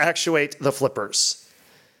power to actuate the flippers.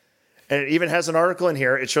 And it even has an article in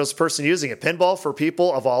here. It shows the person using it. Pinball for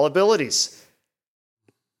people of all abilities.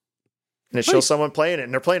 And it shows someone playing it.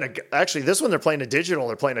 And they're playing actually, this one they're playing a digital.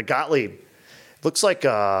 They're playing a Gottlieb. Looks like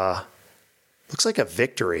a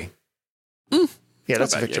Victory. Yeah,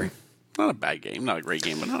 that's a Victory. Game. Not a bad game. Not a great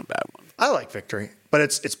game, but not a bad one. I like Victory. But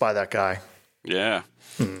it's by that guy. Yeah.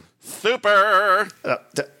 Super.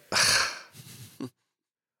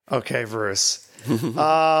 Okay, Bruce.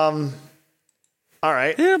 All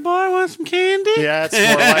right. Yeah, boy, want some candy? Yeah, that's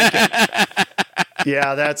more like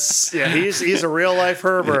it. He's a real life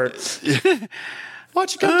Herbert. Why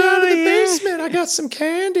don't you come down to the basement? I got some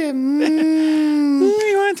candy.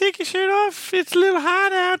 You want to take your shirt off? It's a little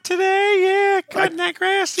hot out today. Yeah, cutting that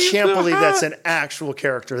grass. Can't believe that's an actual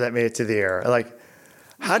character that made it to the air. Like,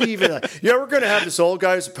 how do you even we're going to have this old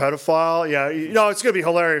guy who's a pedophile. Yeah, it's going to be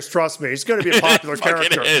hilarious. Trust me. He's going to be a popular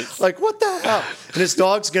character. Like, what the hell? And his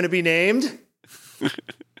dog's going to be named?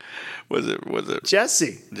 Was it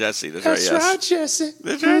Jesse? Jesse, that's right, yes. Jesse.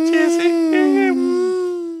 That's right,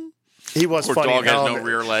 Jesse. He was Poor funny. Dog has no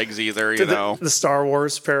rear legs either, you know. The Star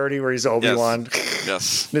Wars parody where he's Obi-Wan.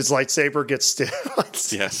 Yes. And his lightsaber gets still.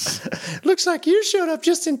 Yes. Looks like you showed up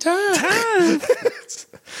just in time.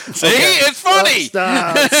 See, it's funny.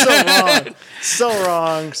 Stop. So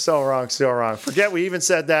wrong. Forget we even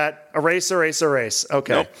said that. Erase.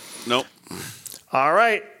 Okay. Nope. All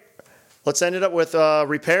right. Let's end it up with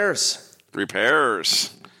repairs.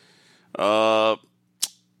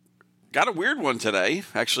 Got a weird one today.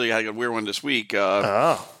 Actually, I got a weird one this week.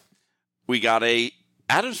 We got a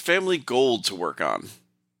Addams Family Gold to work on.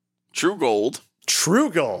 True Gold.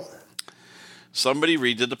 Somebody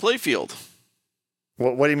redid the playfield.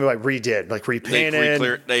 What do you mean by redid? Like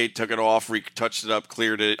repainted? They took it off, retouched it up,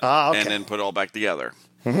 cleared it, okay. and then put it all back together.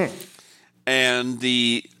 Mm-hmm. And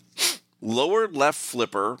the lower left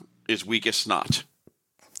flipper is weak as snot.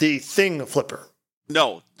 The thing flipper.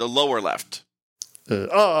 No, the lower left.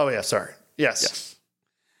 Yeah, sorry. Yes.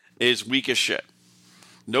 Is weak as shit.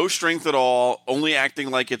 No strength at all, only acting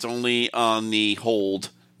like it's only on the hold,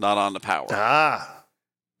 not on the power.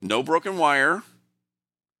 No broken wire.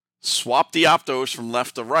 Swap the optos from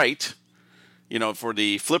left to right, for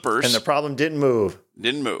the flippers. And the problem didn't move.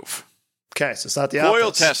 Okay, so it's not the optos.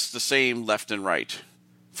 Coil tests the same left and right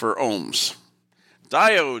for ohms.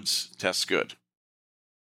 Diodes test good.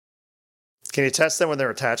 Can you test them when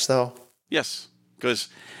they're attached, though? Yes, because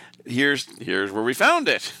here's where we found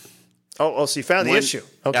it. Oh, so you found the issue.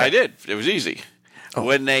 Okay. I did. It was easy. Oh.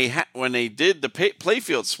 When they did the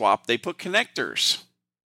playfield swap, they put connectors.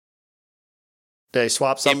 Did they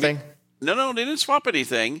swap something? No, they didn't swap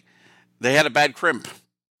anything. They had a bad crimp.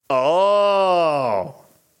 Oh.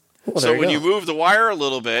 Well, so when you move the wire a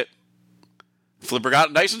little bit, flipper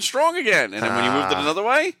got nice and strong again. And then when you moved it another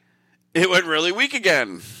way, it went really weak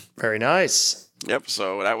again. Very nice. Yep,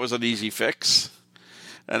 so that was an easy fix.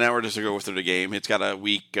 And now we're just going to go through the game. It's got a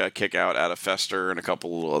weak kick out of Fester and a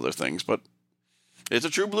couple little other things, but it's a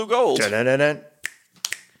true blue gold. Dun-dun-dun-dun.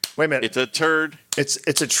 Wait a minute. It's a turd. It's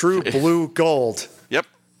a true blue gold. Yep.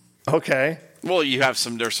 Okay. Well, there's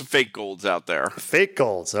some fake golds out there. Fake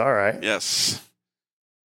golds, all right. Yes.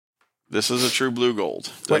 This is a true blue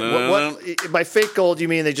gold. Wait, what? By fake gold, you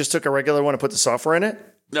mean they just took a regular one and put the software in it?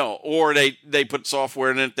 No, or they put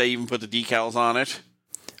software in it. They even put the decals on it.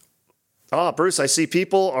 Oh, Bruce, I see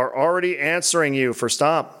people are already answering you for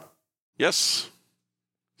Stomp. Yes.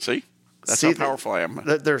 See? That's how powerful I am.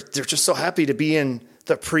 They're just so happy to be in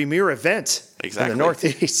the premier event in the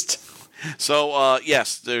Northeast. So,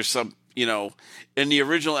 yes, there's some, in the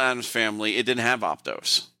original Addams Family, it didn't have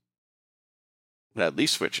optos. It had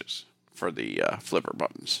leaf switches for the flipper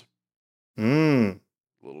buttons. Little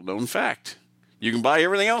known fact. You can buy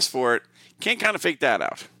everything else for it. Can't kind of fake that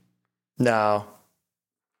out. No.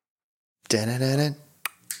 Dun-dun-dun-dun.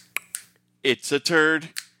 It's a turd.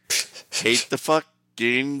 Hate the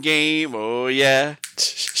fucking game. Oh, yeah.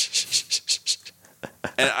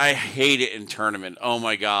 And I hate it in tournament. Oh,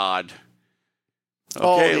 my God. Okay,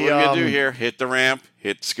 what are we going to do here? Hit the ramp,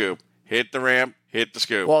 hit the scoop. Hit the ramp, hit the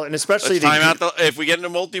scoop. Well, and especially let's time out if we get into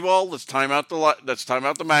multi-ball, let's time out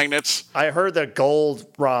the magnets. I heard that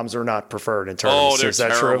gold ROMs are not preferred in tournaments. Oh, they're Is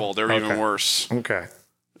that terrible. True? They're even worse. Okay.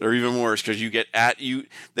 They're even worse because you get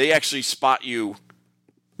they actually spot you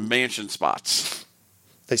mansion spots.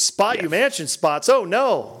 They spot you mansion spots. Oh,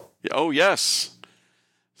 no. Oh, yes.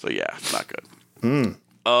 So, yeah, not good.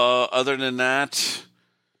 Other than that,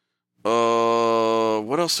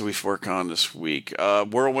 what else did we work on this week?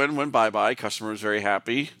 Whirlwind went bye-bye. Customer was very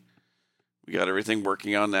happy. We got everything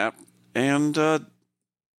working on that. And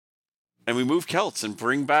we moved Celts and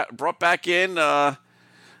brought back in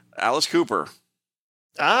Alice Cooper.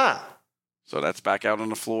 Ah. So that's back out on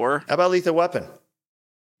the floor. How about Lethal Weapon?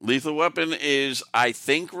 Lethal Weapon is, I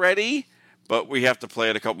think, ready, but we have to play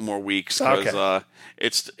it a couple more weeks because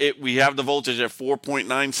we have the voltage at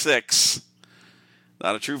 4.96.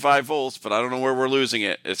 Not a true 5 volts, but I don't know where we're losing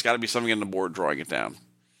it. It's got to be something in the board drawing it down.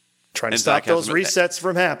 Trying to stop those resets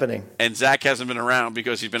from happening. And Zach hasn't been around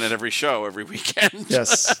because he's been at every show every weekend.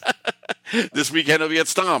 Yes. This weekend he'll be at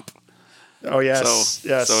Stomp. Oh, yes.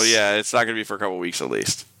 Yes. So, yeah, it's not going to be for a couple weeks at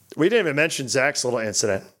least. We didn't even mention Zach's little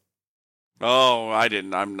incident. Oh, I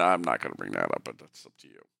didn't. I'm not going to bring that up, but that's up to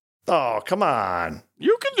you. Oh, come on.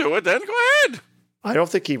 You can do it then. Go ahead. I don't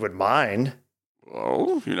think he would mind.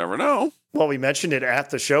 Well, you never know. Well, we mentioned it at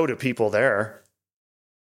the show to people there.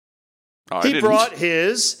 Oh, he brought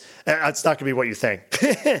his... It's not going to be what you think.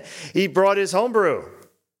 He brought his homebrew.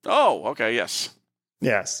 Oh, okay, yes.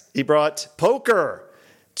 Yes. He brought poker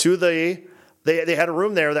to the... They had a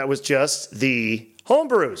room there that was just the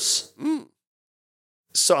homebrews. Mm.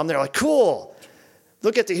 So I'm there like, cool.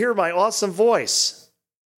 Look at to hear my awesome voice.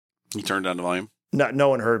 He turned down the volume. No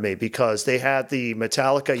one heard me because they had the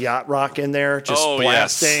Metallica Yacht Rock in there just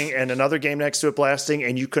blasting and another game next to it blasting,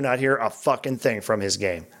 and you could not hear a fucking thing from his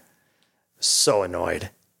game. So annoyed.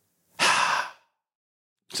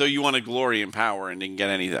 So you wanted glory and power and didn't get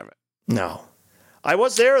any of it? No. I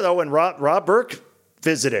was there, though, when Rob Burke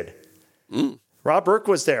visited. Mm. Rob Burke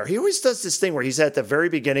was there. He always does this thing where he's at the very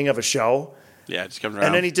beginning of a show. Yeah, just comes around.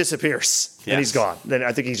 And then he disappears. Yes. And he's gone. Then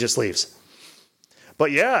I think he just leaves.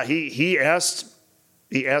 But yeah, he asked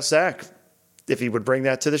Zach if he would bring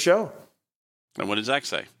that to the show. And what did Zach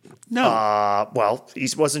say? No. Well, he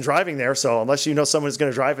wasn't driving there, so unless you know someone's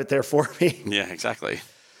going to drive it there for me. Yeah, exactly.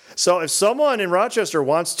 So if someone in Rochester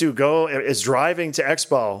wants to go, is driving to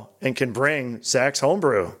Expo and can bring Zach's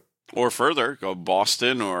homebrew. Or further, go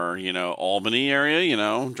Boston or, Albany area,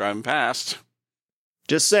 driving past.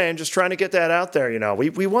 Just saying, just trying to get that out there,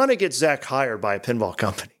 We want to get Zach hired by a pinball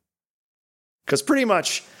company. Because pretty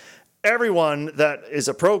much everyone that is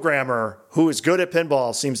a programmer who is good at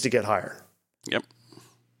pinball seems to get hired. Yep.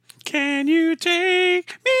 Can you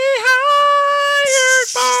take me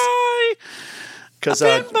hired by a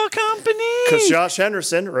pinball company? Because Josh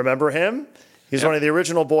Henderson, remember him? He's one of the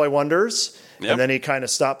original Boy Wonders. Yep. And then he kind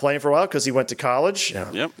of stopped playing for a while because he went to college.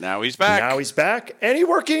 Yep. Now he's back. And he's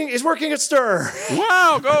working at Stern.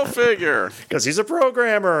 Wow, go figure. Because he's a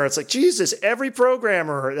programmer. It's like, Jesus, every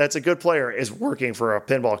programmer that's a good player is working for a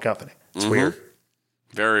pinball company. It's weird.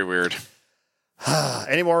 Very weird.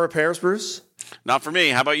 Any more repairs, Bruce? Not for me.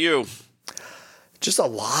 How about you? Just a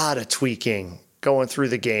lot of tweaking, going through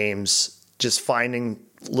the games, just finding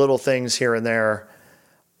little things here and there.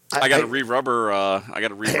 I got to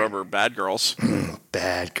re-rubber Bad Girls.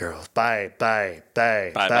 Bad Girls. Bye. But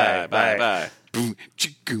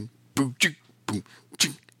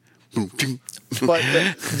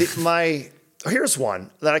here's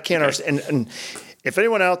one that I can't understand. And if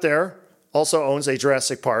anyone out there also owns a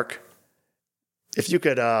Jurassic Park, if you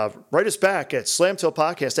could write us back at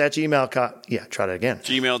slamtailpodcast@gmail.com. Yeah, try that again.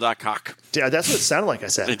 Gmail.com. Yeah, that's what it sounded like I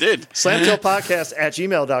said. It did.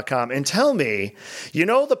 Slamtailpodcast@gmail.com. And tell me,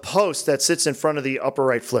 the post that sits in front of the upper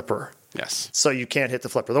right flipper? Yes. So you can't hit the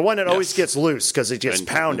flipper. The one that always gets loose because it gets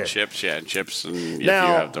pounded. And chips. And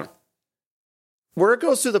now, where it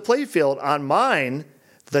goes through the play field, on mine,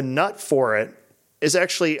 the nut for it is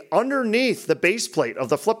actually underneath the base plate of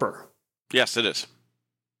the flipper. Yes, it is.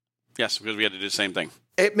 Yes, because we had to do the same thing.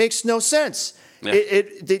 It makes no sense. Yeah.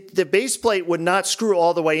 The base plate would not screw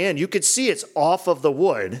all the way in. You could see it's off of the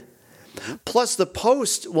wood. Mm-hmm. Plus, the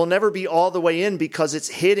post will never be all the way in because it's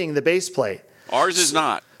hitting the base plate. Ours is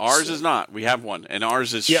not. Ours is not. We have one, and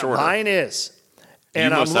ours is shorter. Mine is.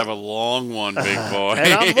 And you must have a long one, big boy.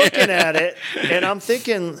 And I'm looking at it, and I'm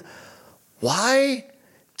thinking, why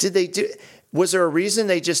did they do? Was there a reason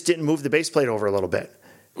they just didn't move the base plate over a little bit?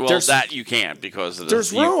 Well, that you can't because of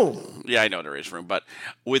there's room. Yeah, I know there is room, but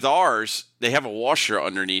with ours, they have a washer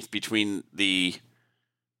underneath between the.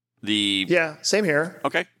 Yeah, same here.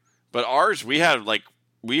 Okay, but ours we had like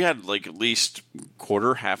we had like at least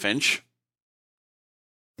quarter, half inch.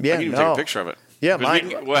 Yeah, I can even take a picture of it. Yeah,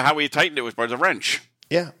 how we tightened it was by the wrench.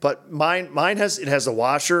 Yeah, but mine has a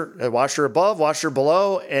washer above, washer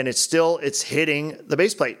below, and it's hitting the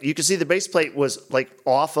base plate. You can see the base plate was like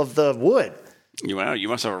off of the wood. Wow, you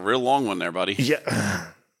must have a real long one there, buddy. Yeah.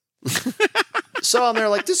 So I'm there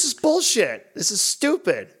like, this is bullshit. This is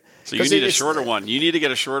stupid. So you need a shorter one. You need to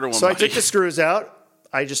get a shorter one. So I took the screws out.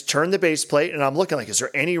 I just turned the base plate, and I'm looking like, is there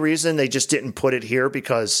any reason they just didn't put it here?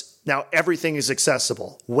 Because now everything is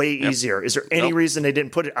accessible, way easier. Is there any reason they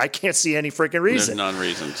didn't put it? I can't see any freaking reason. There's none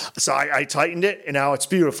reasons. So I tightened it, and now it's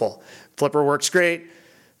beautiful. Flipper works great.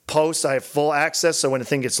 Post, I have full access, so when the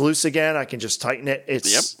thing gets loose again, I can just tighten it.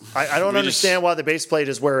 I don't understand why the base plate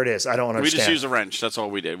is where it is. I don't understand. We just use a wrench. That's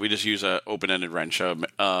all we did. We just use an open-ended wrench.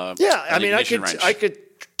 I could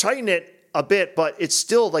tighten it a bit, but it's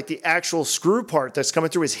still like the actual screw part that's coming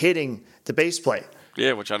through is hitting the base plate.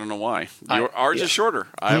 Yeah, which I don't know why. Ours is shorter.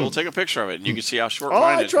 I will take a picture of it, and you can see how short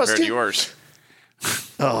mine is compared to yours.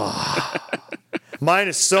 Mine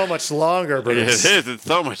is so much longer, Bruce. It is. It's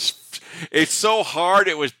so much. It's so hard.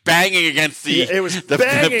 It was banging against the. It was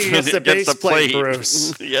banging against the base plate,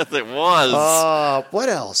 Bruce. Yes, it was. What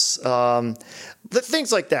else?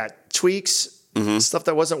 Things like that, tweaks, stuff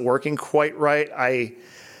that wasn't working quite right.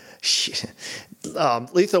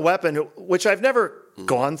 Lethal Weapon, which I've never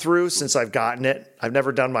gone through since I've gotten it. I've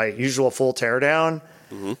never done my usual full teardown.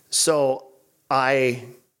 So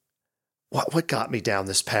what got me down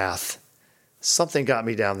this path? Something got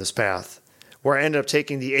me down this path where I ended up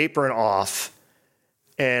taking the apron off,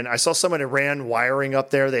 and I saw someone who ran wiring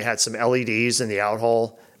up there. They had some LEDs in the out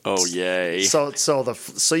hole. Oh, yay. So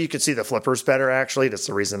you could see the flippers better, actually. That's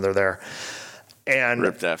the reason they're there. And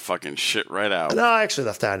rip that fucking shit right out. No, I actually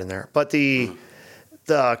left that in there. But the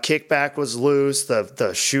kickback was loose.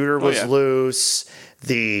 The shooter was loose.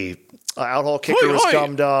 The out hole kicker was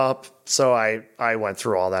gummed up. So I went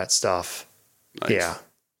through all that stuff. Nice. Yeah.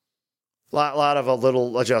 Lot of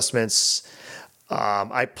little adjustments.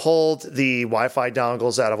 I pulled the Wi-Fi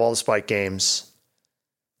dongles out of all the Spike games.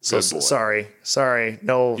 So sorry.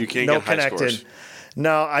 No, you can't no get connected. High scores.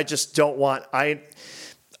 No, I just don't want. I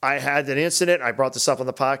had an incident. I brought this up on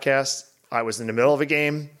the podcast. I was in the middle of a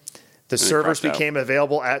game. The servers became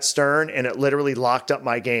available at Stern, and it literally locked up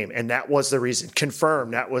my game. And that was the reason.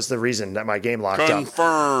 Confirmed. That was the reason that my game locked up.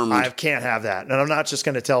 Confirmed. I can't have that. And I'm not just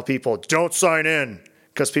going to tell people, don't sign in,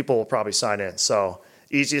 because people will probably sign in. So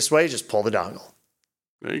easiest way, just pull the dongle.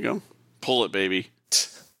 There you go. Pull it, baby.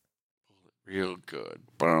 Real good.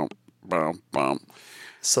 Bump, bump, bump.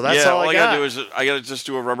 So that's all I got. Gotta do is I gotta just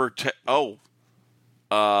do a rubber.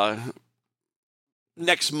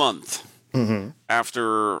 Next month,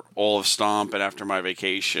 after all of Stomp and after my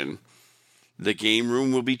vacation, the game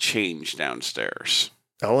room will be changed downstairs.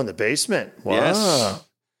 Oh, in the basement. Wow. Yes.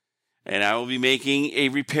 And I will be making a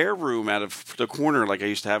repair room out of the corner like I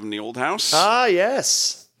used to have in the old house. Ah,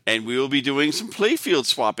 yes. And we will be doing some playfield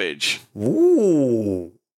swappage.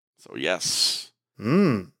 Ooh. So, yes.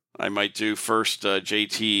 I might do first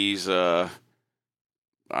JT's. I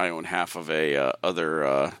own half of a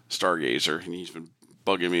other Stargazer, and he's been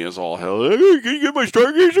bugging me as all hell. Hey, can you get my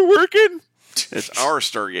Stargazer working? It's our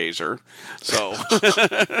Stargazer. So,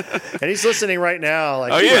 and he's listening right now.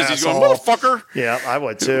 Like, oh, he is. He's going, motherfucker. Yeah, I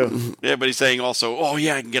would too. Yeah, but he's saying also, oh,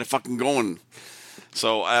 yeah, I can get it fucking going.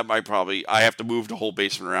 So I have to move the whole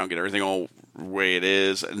basement around, get everything all the way it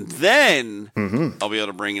is, and then I'll be able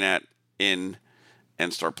to bring that in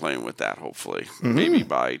and start playing with that, hopefully. Maybe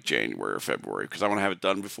by January or February, because I want to have it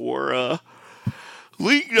done before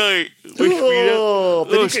League Night.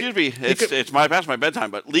 Excuse me. It's past my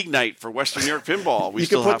bedtime, but League Night for Western New York Pinball. We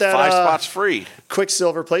still have 5 spots free.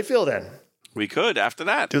 Quicksilver playfield in. We could after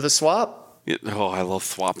that. Do the swap. Yeah, I love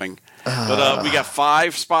swapping. But we got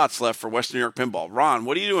 5 spots left for Western New York Pinball. Ron,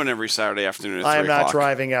 what are you doing every Saturday afternoon at 3 I am not o'clock?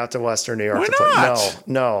 driving out to Western New York. Why to not? Play.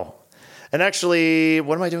 No. And actually,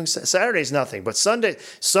 what am I doing? Saturday's nothing, but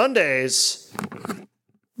Sundays,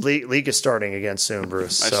 league is starting again soon,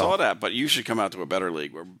 Bruce. I saw that, but you should come out to a better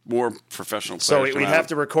league where more professional players So we'd have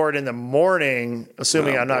to record in the morning,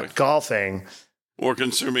 assuming I'm not golfing. Or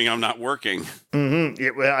consuming I'm not working.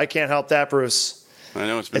 I can't help that, Bruce. I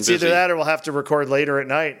know it's been busy. Either that or we'll have to record later at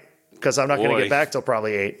night because I'm not going to get back till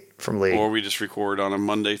probably 8 from league. Or we just record on a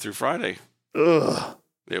Monday through Friday. Ugh.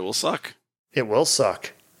 It will suck. It will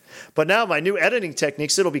suck. But now my new editing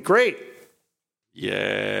techniques, it'll be great.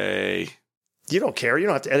 Yay. You don't care. You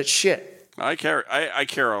don't have to edit shit. I care. I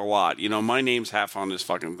care a lot. You know, my name's half on this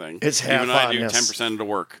fucking thing. It's half Even on, I do yes. 10% of the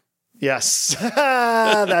work. Yes.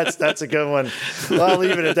 That's a good one. Well, I'll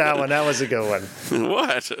leave it at that one. That was a good one.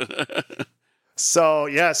 What? So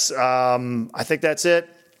yes, I think that's it.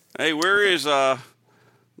 Hey, where is?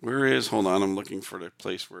 Hold on, I'm looking for the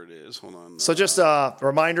place where it is. Hold on. So just a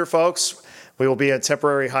reminder, folks, we will be a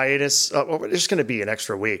temporary hiatus. It's going to be an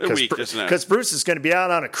extra week because Bruce is going to be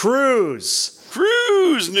out on a cruise.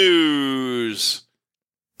 Cruise news.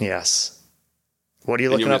 Yes. What are you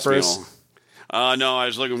looking up, Bruce? No, I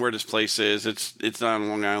was looking where this place is. It's not on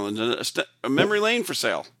Long Island. A memory lane for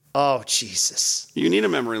sale. Oh, Jesus. You need a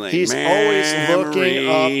memory lane. He's always looking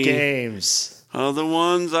up games. Oh, the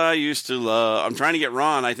ones I used to love. I'm trying to get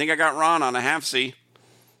Ron. I think I got Ron on a half C.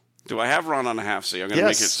 Do I have Ron on a half C? I'm going to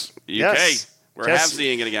make it UK. Yes. We're half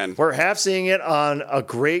seeing it again. We're half seeing it on a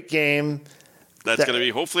great game. That's going to be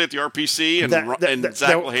hopefully at the RPC, and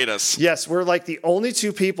Zach will hate us. Yes, we're like the only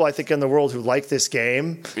two people I think in the world who like this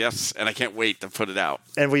game. Yes, and I can't wait to put it out.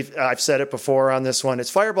 And I've said it before on this one. It's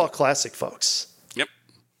Fireball Classic, folks. Yep.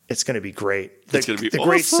 It's going to be great. It's going to be the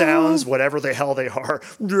great sounds, whatever the hell they are.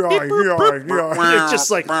 It's just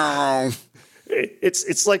like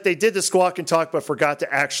it's like they did the squawk and talk, but forgot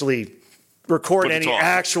to actually record any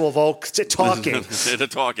actual talking. The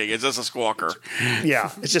talking. It's just a squawker. Yeah,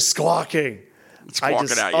 it's just squawking. Squawk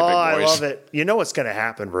it out, you big boys. I love it. You know what's going to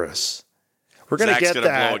happen, Bruce? We're going to get that. Zach's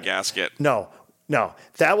going to blow a gasket. No.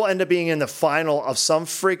 That will end up being in the final of some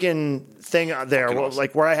freaking thing there,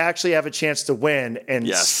 where I actually have a chance to win, and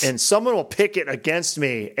someone will pick it against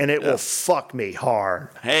me, and it will fuck me hard.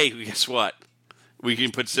 Hey, guess what? We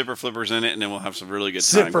can put zipper flippers in it, and then we'll have some really good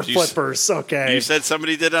zipper flippers. Okay. You said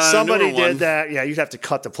somebody did that. Somebody did that. Yeah, you'd have to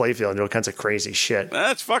cut the playfield and do all kinds of crazy shit.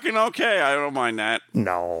 That's fucking okay. I don't mind that.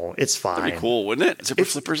 No, it's fine. That'd be cool, wouldn't it? Zipper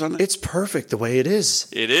flippers on it. It's perfect the way it is.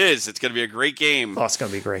 It is. It's going to be a great game. Oh, it's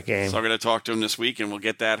going to be a great game. So I'm going to talk to him this week, and we'll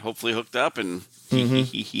get that hopefully hooked up and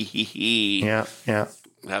Yeah.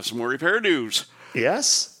 have some more repair news.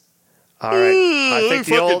 Yes. All right. I think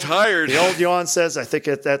tired. The old yawn says, I think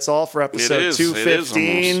that's all for episode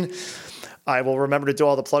 215. I will remember to do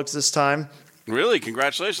all the plugs this time. Really?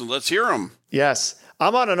 Congratulations. Let's hear them. Yes.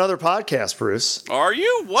 I'm on another podcast, Bruce. Are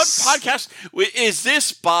you? What podcast? Is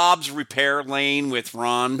this Bob's Repair Lane with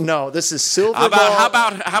Ron? No, this is Silver Ball. How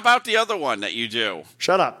about the other one that you do?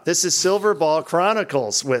 Shut up. This is Silver Ball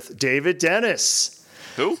Chronicles with David Dennis.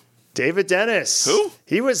 Who? David Dennis. Who?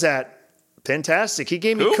 He was at Pintastic. He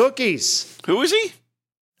gave me cookies. Who is he?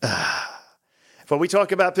 When we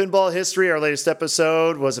talk about pinball history, our latest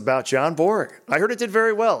episode was about John Borg. I heard it did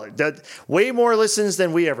very well. It did way more listens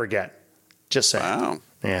than we ever get. Just saying. Wow.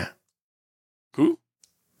 Yeah. Who?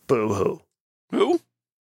 Boo-hoo. Who?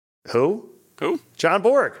 Who? John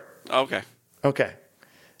Borg. Okay.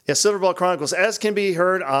 Yeah, Silverball Chronicles, as can be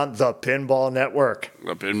heard on the Pinball Network.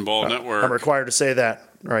 The Pinball Network. I'm required to say that,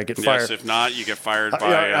 or I get fired. Yes, if not, you get fired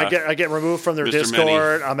by... I get removed from their Mr.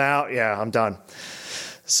 Discord. Many. I'm out. Yeah, I'm done.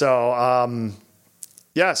 So,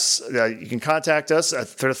 yes, you can contact us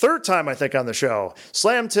for the third time, I think, on the show.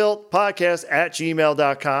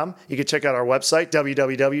 slamtiltpodcast@gmail.com. You can check out our website,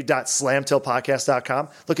 www.slamtiltpodcast.com.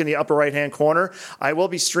 Look in the upper right-hand corner. I will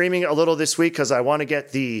be streaming a little this week because I want to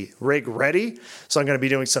get the rig ready. So I'm going to be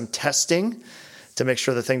doing some testing to make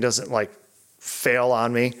sure the thing doesn't, fail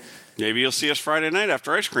on me. Maybe you'll see us Friday night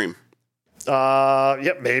after ice cream.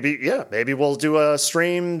 Maybe we'll do a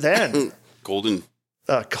stream then. Golden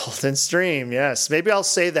stream, yes. Maybe I'll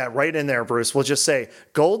say that right in there, Bruce. We'll just say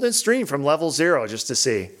golden stream from level 0 just to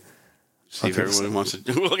see. See if everyone wants to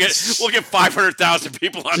do. We'll get 500,000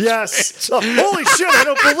 people on. Yes. Holy shit! I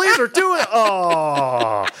don't believe they're doing it.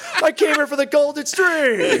 Oh, I came here for the golden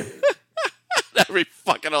stream. That'd be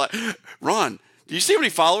fucking alive. Ron, do you see how many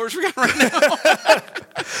followers we got right now?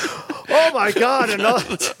 Oh my God!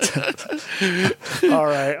 All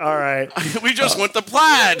right. We just went to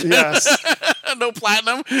plaid. Yes. No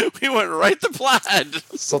platinum. We went right to plaid.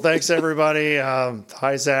 So thanks everybody.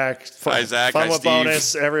 Hi Zach. Hi Zach. Fun Hi with Steve.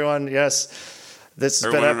 Bonus. Everyone. Yes. This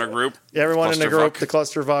has been in our group. Everyone in the group. The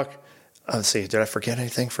Clusterfuck. Let's see. Did I forget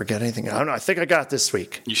anything? I don't know. I think I got it this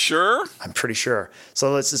week. You sure? I'm pretty sure.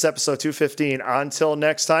 So this is episode 215. Until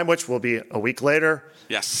next time, which will be a week later.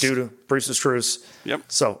 Yes. Due to Bruce's cruise. Yep.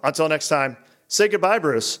 So until next time, say goodbye,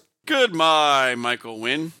 Bruce. Goodbye, Michael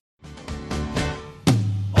Wynn.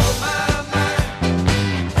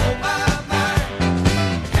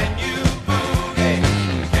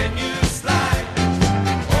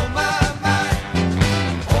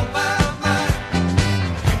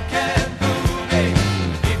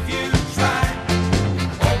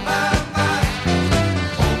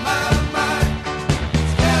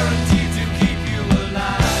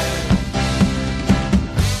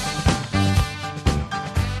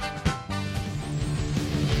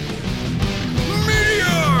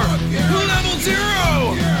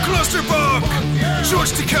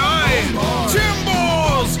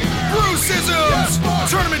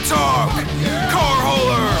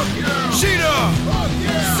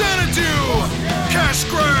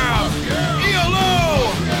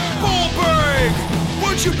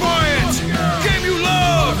 buy it. Game you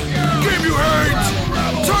love, game you hate.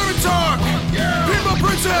 Time and talk. Pinball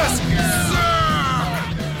Princess.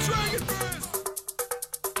 Dragon Breath.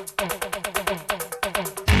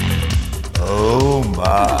 Oh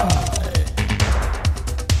my.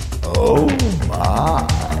 Oh my.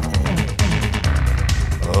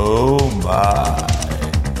 Oh my.